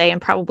didn't say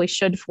and probably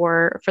should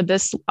for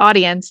this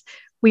audience,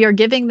 we are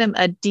giving them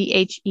a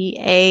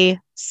DHEA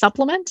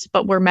supplement,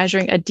 but we're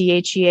measuring a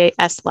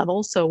DHEAS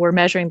level. So we're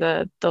measuring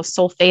the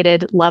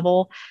sulfated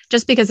level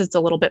just because it's a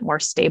little bit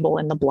more stable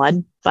in the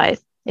blood. But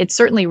it's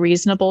certainly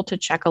reasonable to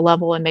check a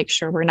level and make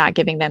sure we're not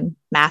giving them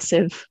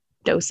massive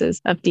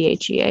doses of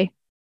DHEA.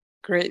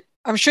 Great.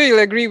 I'm sure you'll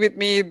agree with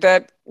me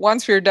that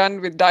once we're done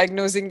with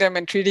diagnosing them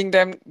and treating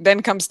them,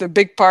 then comes the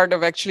big part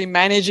of actually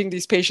managing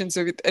these patients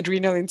with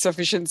adrenal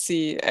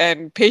insufficiency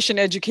and patient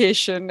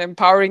education.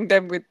 Empowering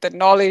them with the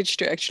knowledge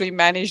to actually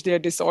manage their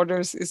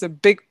disorders is a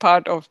big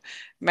part of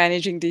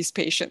managing these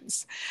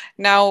patients.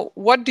 Now,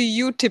 what do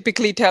you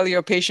typically tell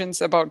your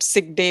patients about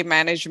sick day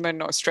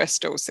management or stress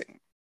dosing?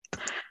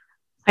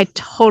 I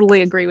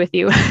totally agree with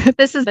you.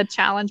 This is a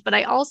challenge, but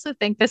I also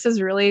think this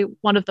is really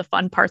one of the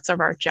fun parts of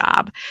our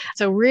job.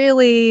 So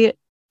really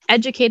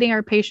educating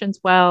our patients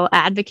well,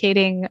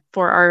 advocating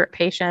for our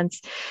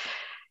patients.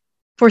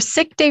 For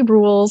sick day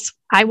rules,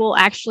 I will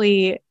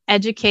actually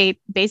educate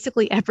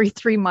basically every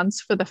 3 months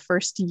for the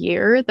first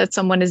year that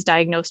someone is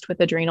diagnosed with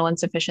adrenal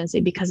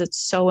insufficiency because it's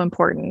so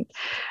important.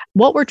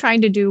 What we're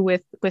trying to do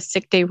with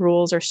sick day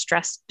rules or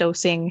stress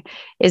dosing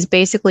is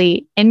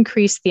basically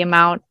increase the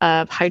amount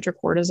of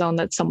hydrocortisone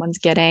that someone's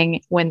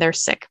getting when they're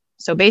sick.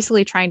 So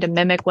basically trying to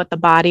mimic what the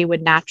body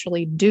would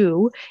naturally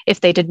do if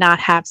they did not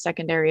have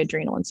secondary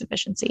adrenal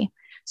insufficiency.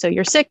 So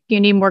you're sick, you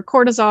need more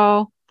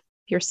cortisol.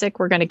 If you're sick,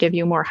 we're going to give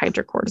you more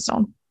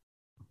hydrocortisone.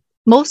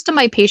 Most of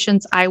my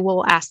patients, I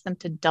will ask them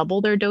to double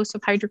their dose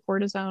of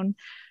hydrocortisone.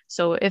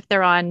 So if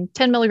they're on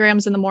 10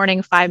 milligrams in the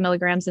morning, 5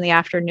 milligrams in the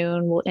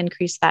afternoon, we'll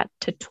increase that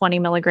to 20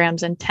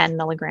 milligrams and 10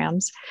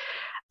 milligrams.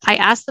 I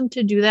ask them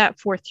to do that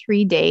for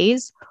 3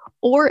 days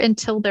or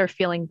until they're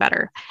feeling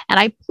better. And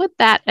I put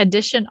that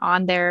addition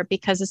on there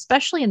because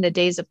especially in the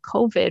days of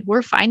COVID,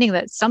 we're finding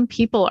that some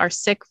people are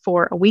sick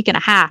for a week and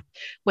a half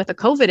with a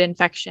COVID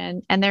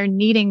infection, and they're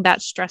needing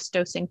that stress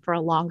dosing for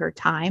a longer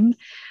time.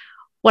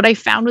 What I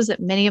found was that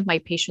many of my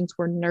patients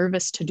were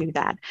nervous to do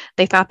that.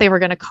 They thought they were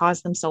going to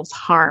cause themselves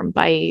harm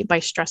by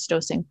stress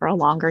dosing for a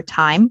longer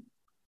time.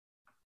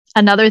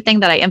 Another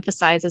thing that I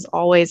emphasize is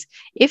always,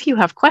 if you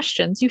have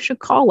questions, you should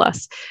call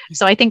us.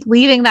 So I think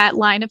leaving that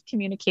line of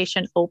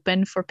communication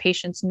open for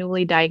patients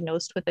newly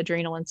diagnosed with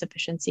adrenal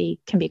insufficiency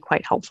can be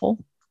quite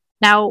helpful.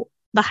 Now,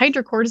 the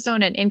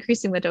hydrocortisone and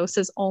increasing the dose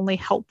is only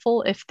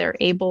helpful if they're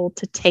able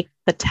to take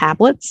the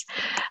tablets.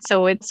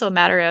 So it's a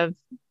matter of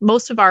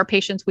most of our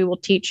patients, we will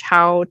teach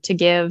how to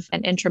give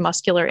an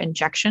intramuscular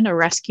injection, a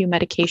rescue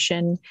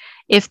medication,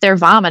 if they're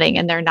vomiting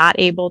and they're not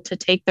able to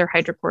take their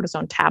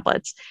hydrocortisone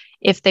tablets.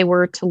 If they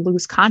were to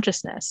lose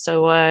consciousness,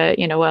 so a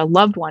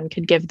loved one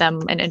could give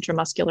them an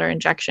intramuscular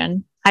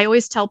injection. I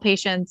always tell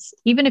patients,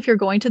 even if you're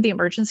going to the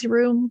emergency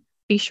room,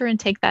 be sure and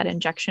take that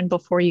injection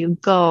before you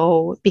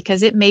go,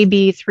 because it may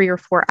be 3 or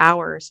 4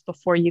 hours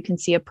before you can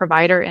see a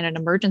provider in an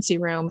emergency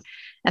room.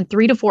 And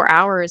 3 to 4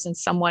 hours in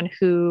someone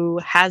who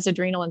has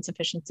adrenal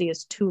insufficiency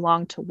is too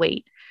long to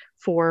wait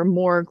for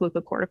more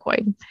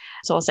glucocorticoid.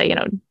 So I'll say,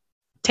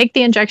 take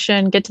the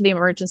injection, get to the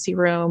emergency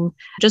room,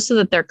 just so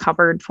that they're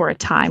covered for a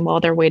time while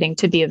they're waiting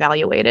to be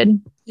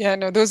evaluated. Yeah,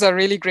 no, those are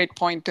really great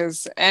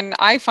pointers. And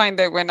I find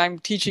that when I'm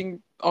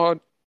teaching or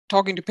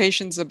talking to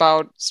patients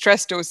about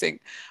stress dosing,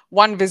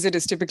 one visit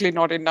is typically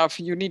not enough.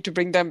 You need to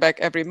bring them back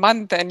every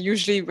month. And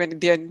usually when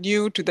they're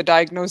new to the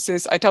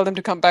diagnosis, I tell them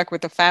to come back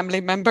with a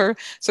family member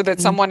so that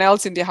someone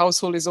else in their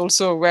household is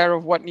also aware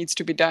of what needs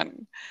to be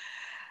done.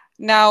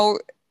 Now,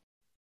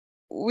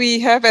 we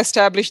have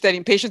established that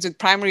in patients with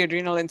primary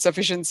adrenal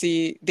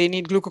insufficiency, they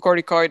need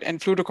glucocorticoid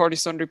and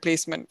fludrocortisone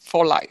replacement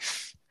for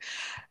life.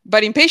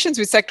 But in patients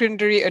with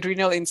secondary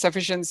adrenal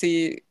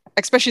insufficiency,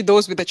 especially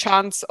those with a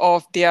chance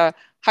of their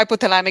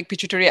hypothalamic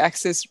pituitary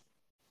axis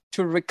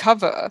to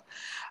recover,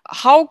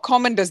 how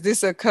common does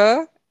this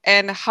occur,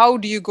 and how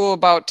do you go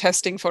about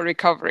testing for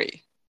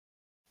recovery?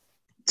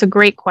 It's a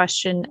great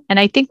question. And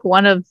I think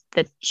one of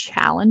the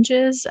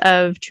challenges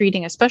of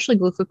treating, especially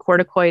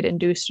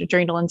glucocorticoid-induced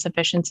adrenal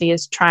insufficiency,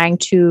 is trying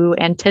to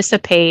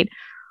anticipate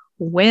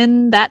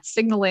when that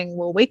signaling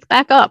will wake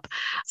back up.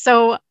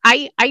 So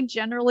I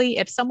generally,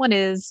 if someone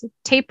is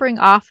tapering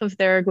off of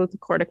their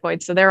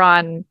glucocorticoid, so they're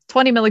on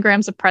 20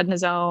 milligrams of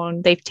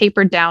prednisone, they've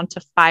tapered down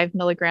to 5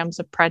 milligrams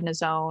of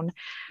prednisone,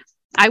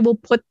 I will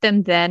put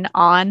them then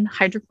on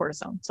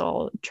hydrocortisone. So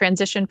I'll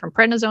transition from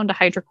prednisone to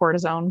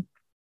hydrocortisone.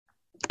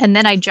 And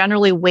then I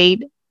generally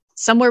wait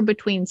somewhere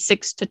between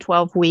 6 to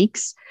 12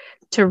 weeks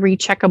to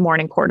recheck a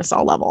morning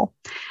cortisol level.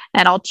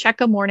 And I'll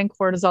check a morning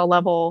cortisol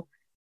level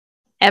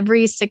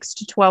every 6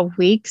 to 12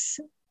 weeks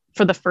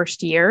for the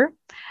first year,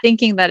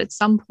 thinking that at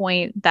some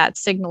point that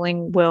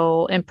signaling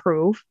will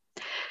improve.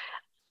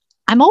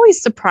 I'm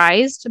always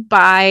surprised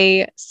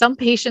by some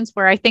patients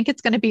where I think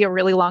it's going to be a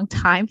really long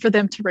time for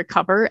them to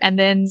recover. And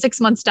then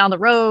 6 months down the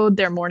road,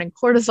 their morning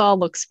cortisol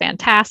looks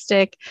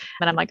fantastic.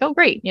 And I'm like, oh,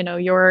 great.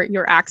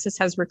 Your axis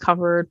has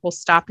recovered. We'll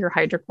stop your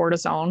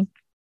hydrocortisone.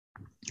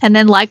 And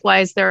then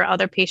likewise, there are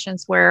other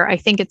patients where I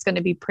think it's going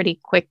to be pretty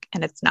quick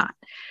and it's not.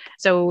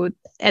 So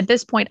at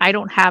this point, I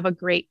don't have a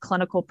great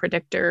clinical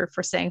predictor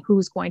for saying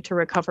who's going to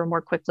recover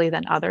more quickly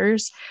than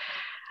others.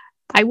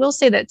 I will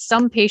say that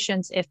some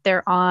patients, if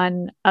they're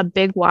on a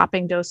big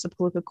whopping dose of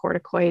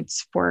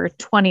glucocorticoids for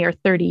 20 or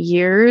 30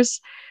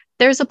 years,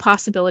 there's a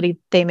possibility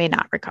they may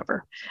not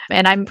recover.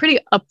 And I'm pretty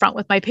upfront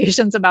with my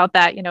patients about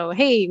that.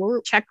 Hey,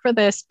 we'll check for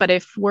this, but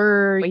if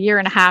we're a year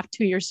and a half,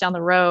 2 years down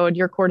the road,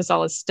 your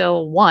cortisol is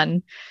still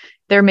 1,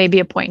 there may be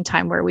a point in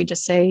time where we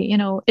just say,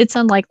 it's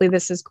unlikely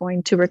this is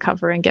going to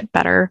recover and get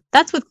better.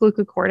 That's with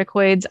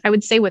glucocorticoids. I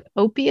would say with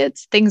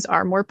opiates, things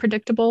are more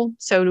predictable.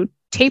 So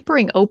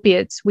tapering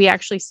opiates, we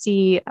actually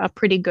see a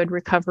pretty good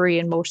recovery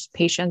in most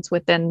patients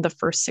within the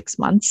first 6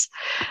 months.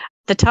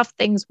 The tough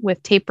things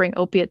with tapering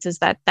opiates is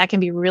that can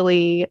be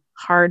really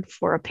hard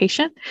for a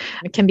patient.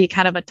 It can be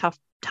kind of a tough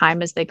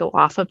time as they go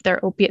off of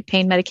their opiate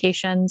pain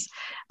medications.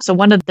 So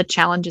one of the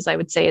challenges I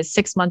would say is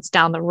 6 months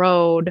down the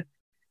road,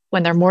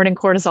 when their morning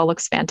cortisol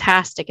looks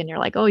fantastic and you're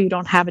like, oh, you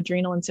don't have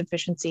adrenal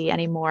insufficiency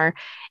anymore,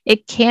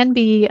 it can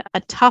be a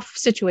tough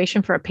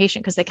situation for a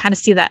patient because they kind of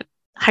see that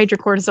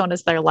hydrocortisone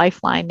as their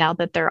lifeline now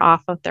that they're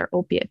off of their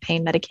opiate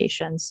pain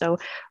medication. So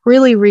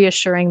really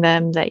reassuring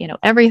them that,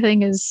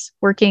 everything is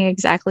working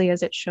exactly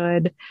as it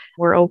should.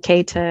 We're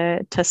okay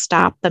to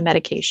stop the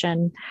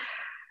medication.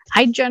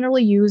 I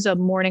generally use a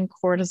morning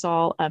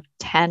cortisol of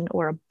 10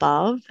 or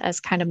above as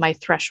kind of my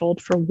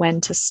threshold for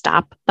when to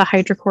stop the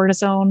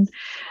hydrocortisone.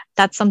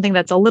 That's something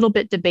that's a little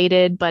bit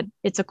debated, but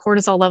it's a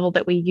cortisol level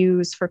that we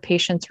use for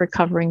patients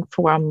recovering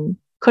from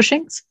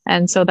Cushing's.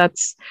 And so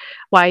that's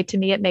why, to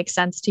me, it makes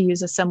sense to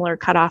use a similar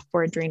cutoff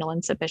for adrenal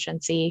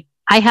insufficiency.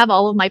 I have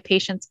all of my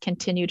patients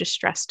continue to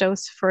stress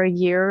dose for a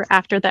year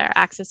after their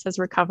axis has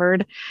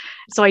recovered.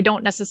 So I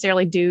don't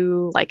necessarily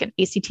do like an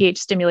ACTH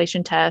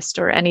stimulation test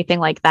or anything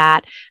like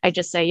that. I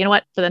just say,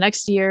 for the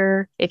next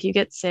year, if you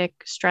get sick,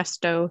 stress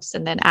dose,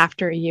 and then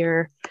after a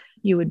year,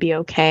 you would be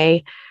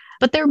okay.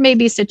 But there may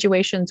be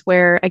situations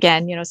where,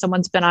 again,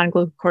 someone's been on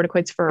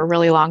glucocorticoids for a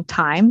really long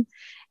time.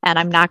 and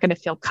I'm not going to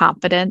feel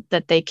confident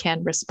that they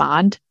can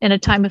respond in a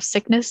time of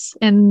sickness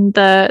in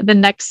the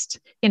next,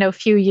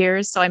 few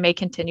years. So I may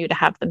continue to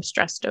have them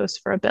stress dose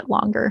for a bit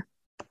longer.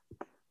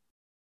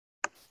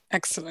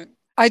 Excellent.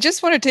 I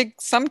just want to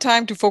take some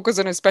time to focus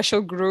on a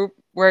special group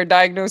where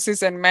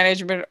diagnosis and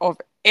management of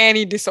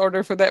any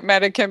disorder for that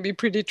matter can be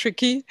pretty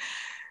tricky: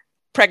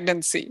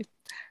 pregnancy.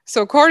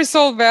 So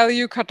cortisol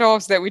value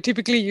cutoffs that we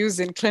typically use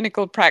in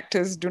clinical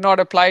practice do not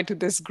apply to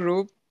this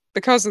group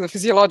because of the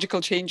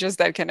physiological changes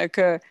that can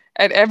occur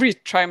at every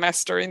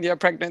trimester in their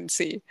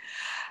pregnancy.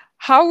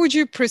 How would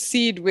you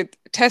proceed with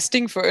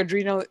testing for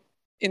adrenal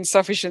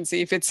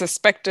insufficiency if it's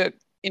suspected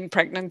in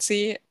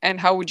pregnancy, and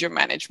how would your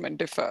management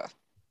differ?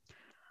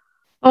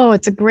 Oh,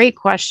 it's a great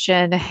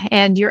question.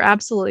 And you're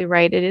absolutely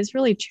right. It is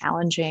really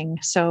challenging.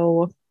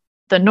 So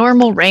the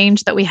normal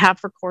range that we have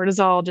for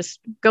cortisol just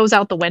goes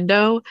out the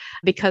window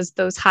because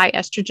those high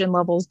estrogen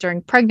levels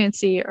during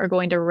pregnancy are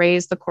going to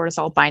raise the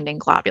cortisol binding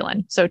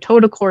globulin. So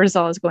total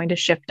cortisol is going to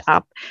shift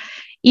up.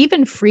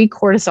 Even free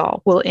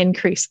cortisol will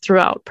increase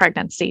throughout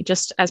pregnancy,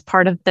 just as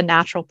part of the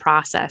natural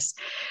process.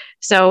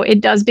 So it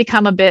does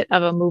become a bit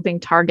of a moving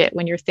target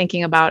when you're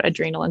thinking about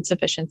adrenal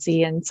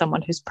insufficiency in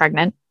someone who's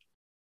pregnant.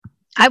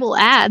 I will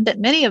add that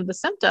many of the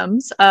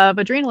symptoms of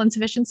adrenal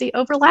insufficiency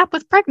overlap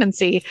with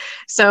pregnancy.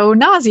 So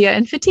nausea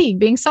and fatigue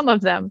being some of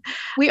them.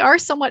 We are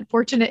somewhat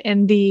fortunate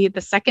in the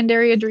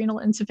secondary adrenal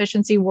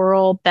insufficiency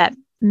world that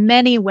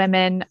many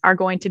women are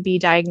going to be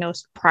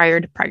diagnosed prior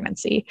to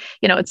pregnancy.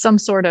 It's some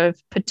sort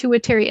of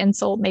pituitary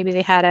insult. Maybe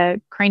they had a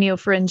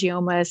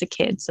craniopharyngioma as a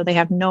kid, so they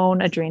have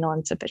known adrenal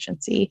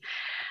insufficiency.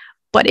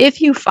 But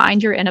if you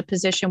find you're in a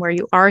position where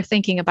you are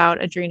thinking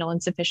about adrenal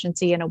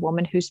insufficiency in a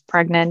woman who's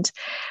pregnant,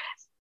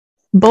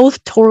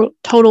 both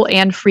total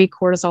and free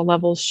cortisol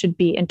levels should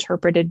be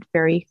interpreted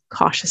very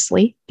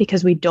cautiously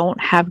because we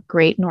don't have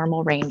great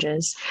normal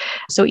ranges.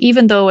 So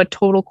even though a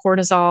total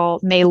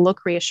cortisol may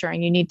look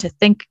reassuring, you need to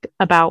think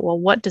about, well,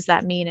 what does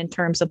that mean in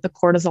terms of the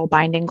cortisol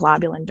binding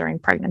globulin during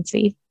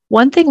pregnancy?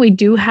 One thing we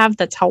do have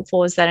that's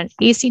helpful is that an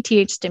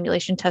ACTH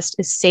stimulation test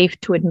is safe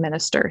to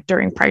administer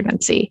during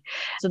pregnancy.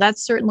 So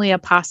that's certainly a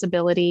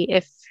possibility.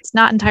 If it's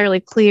not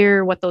entirely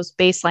clear what those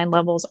baseline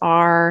levels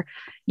are,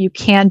 you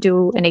can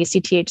do an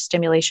ACTH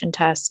stimulation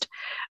test.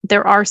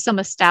 There are some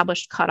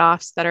established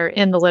cutoffs that are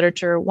in the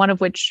literature, one of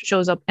which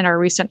shows up in our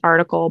recent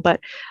article, but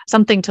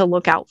something to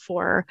look out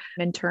for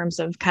in terms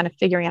of kind of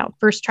figuring out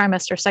first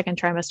trimester, second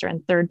trimester,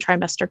 and third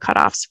trimester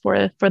cutoffs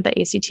for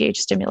the ACTH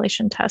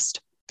stimulation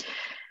test.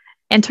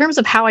 In terms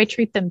of how I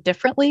treat them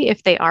differently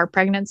if they are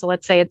pregnant, so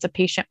let's say it's a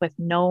patient with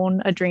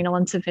known adrenal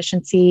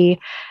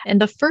insufficiency, in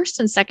the first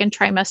and second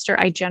trimester,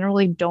 I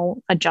generally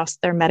don't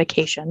adjust their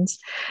medications.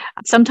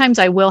 Sometimes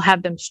I will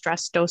have them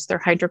stress dose their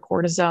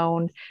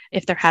hydrocortisone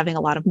if they're having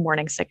a lot of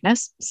morning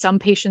sickness. Some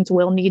patients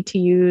will need to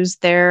use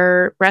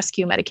their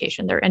rescue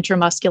medication, their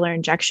intramuscular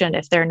injection,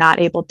 if they're not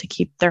able to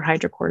keep their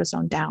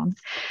hydrocortisone down.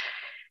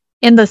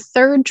 In the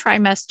third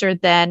trimester,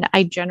 then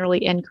I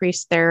generally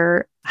increase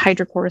their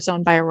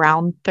hydrocortisone by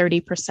around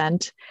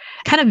 30%.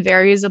 Kind of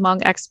varies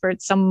among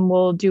experts. Some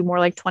will do more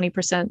like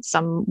 20%,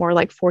 some more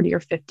like 40 or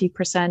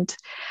 50%.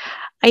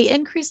 I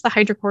increase the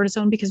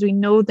hydrocortisone because we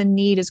know the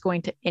need is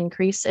going to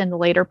increase in the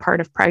later part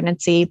of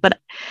pregnancy. But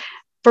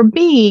for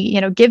me,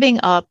 giving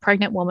a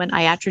pregnant woman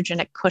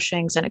iatrogenic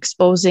Cushing's and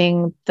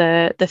exposing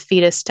the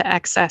fetus to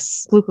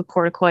excess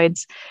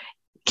glucocorticoids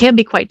can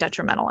be quite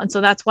detrimental. And so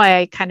that's why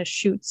I kind of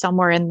shoot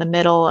somewhere in the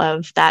middle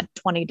of that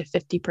 20 to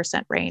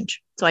 50% range.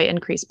 So I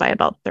increase by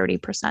about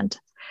 30%.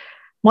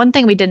 One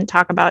thing we didn't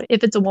talk about,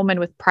 if it's a woman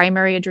with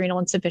primary adrenal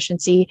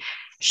insufficiency,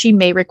 she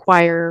may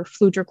require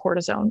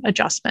fludrocortisone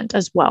adjustment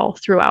as well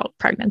throughout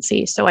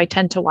pregnancy. So I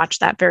tend to watch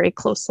that very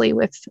closely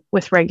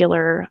with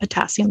regular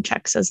potassium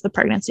checks as the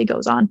pregnancy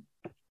goes on.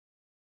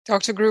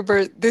 Dr.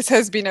 Gruber, this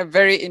has been a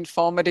very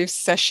informative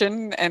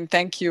session, and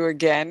thank you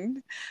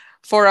again.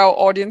 For our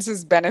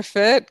audience's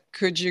benefit,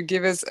 could you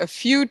give us a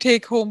few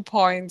take-home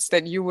points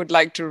that you would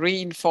like to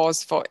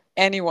reinforce for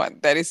anyone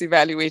that is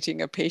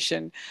evaluating a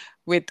patient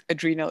with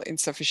adrenal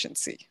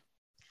insufficiency?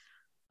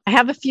 I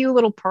have a few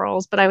little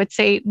pearls, but I would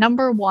say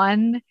number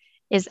one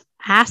is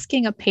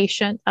asking a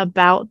patient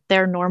about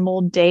their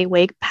normal day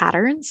wake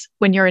patterns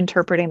when you're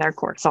interpreting their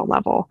cortisol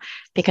level,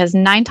 because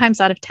 9 times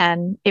out of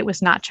 10, it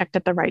was not checked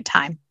at the right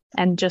time.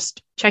 And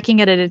just checking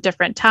it at a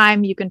different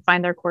time, you can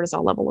find their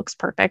cortisol level looks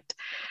perfect.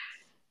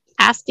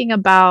 Asking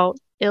about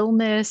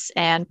illness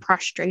and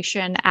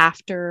prostration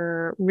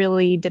after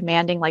really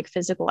demanding like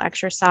physical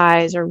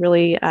exercise or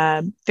really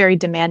very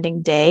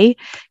demanding day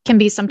can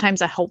be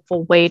sometimes a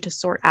helpful way to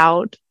sort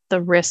out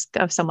the risk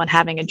of someone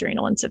having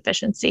adrenal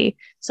insufficiency.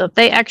 So if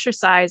they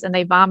exercise and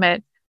they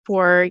vomit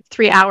for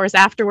 3 hours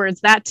afterwards,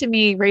 that to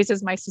me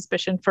raises my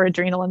suspicion for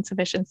adrenal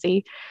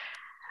insufficiency.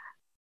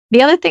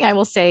 The other thing I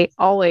will say,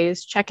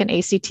 always check an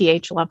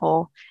ACTH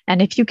level.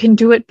 And if you can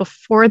do it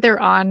before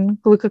they're on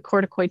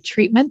glucocorticoid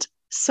treatment,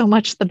 so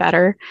much the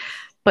better.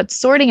 But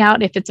sorting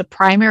out if it's a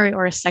primary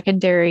or a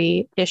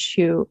secondary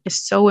issue is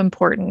so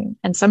important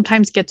and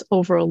sometimes gets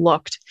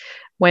overlooked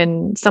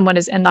when someone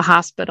is in the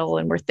hospital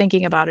and we're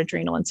thinking about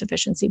adrenal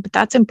insufficiency. But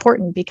that's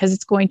important because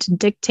it's going to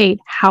dictate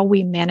how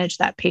we manage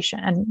that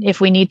patient and if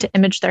we need to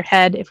image their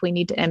head, if we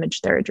need to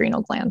image their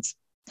adrenal glands.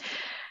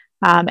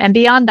 And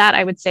beyond that,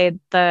 I would say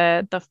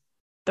the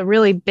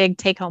really big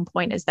take-home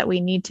point is that we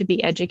need to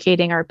be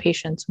educating our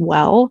patients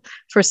well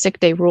for sick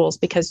day rules,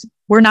 because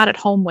we're not at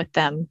home with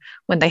them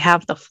when they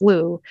have the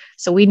flu.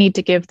 So we need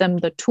to give them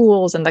the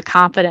tools and the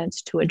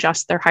confidence to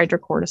adjust their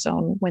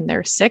hydrocortisone when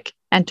they're sick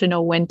and to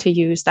know when to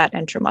use that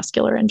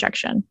intramuscular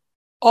injection.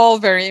 All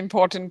very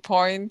important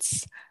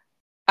points.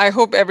 I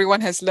hope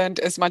everyone has learned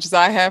as much as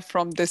I have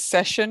from this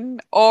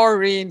session or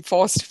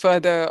reinforced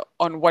further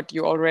on what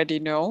you already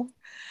know.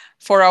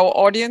 For our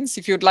audience,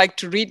 if you'd like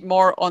to read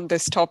more on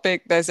this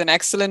topic, there's an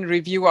excellent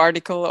review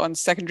article on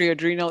secondary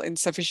adrenal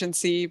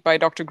insufficiency by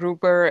Dr.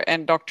 Gruber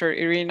and Dr.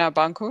 Irina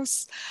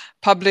Bancos,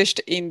 published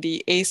in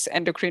the ACE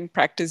Endocrine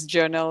Practice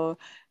Journal,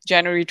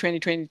 January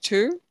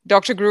 2022.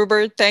 Dr.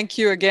 Gruber, thank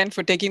you again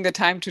for taking the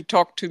time to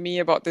talk to me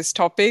about this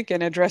topic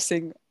and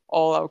addressing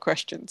all our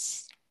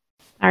questions.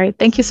 All right.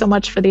 Thank you so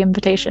much for the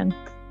invitation.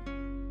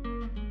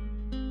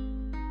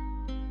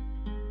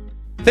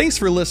 Thanks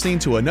for listening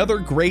to another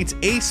great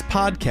ACE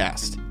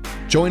podcast.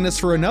 Join us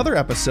for another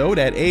episode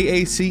at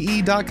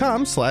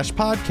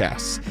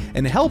aace.com/podcasts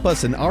and help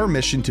us in our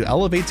mission to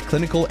elevate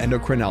clinical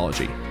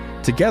endocrinology.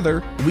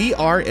 Together, we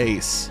are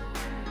ACE.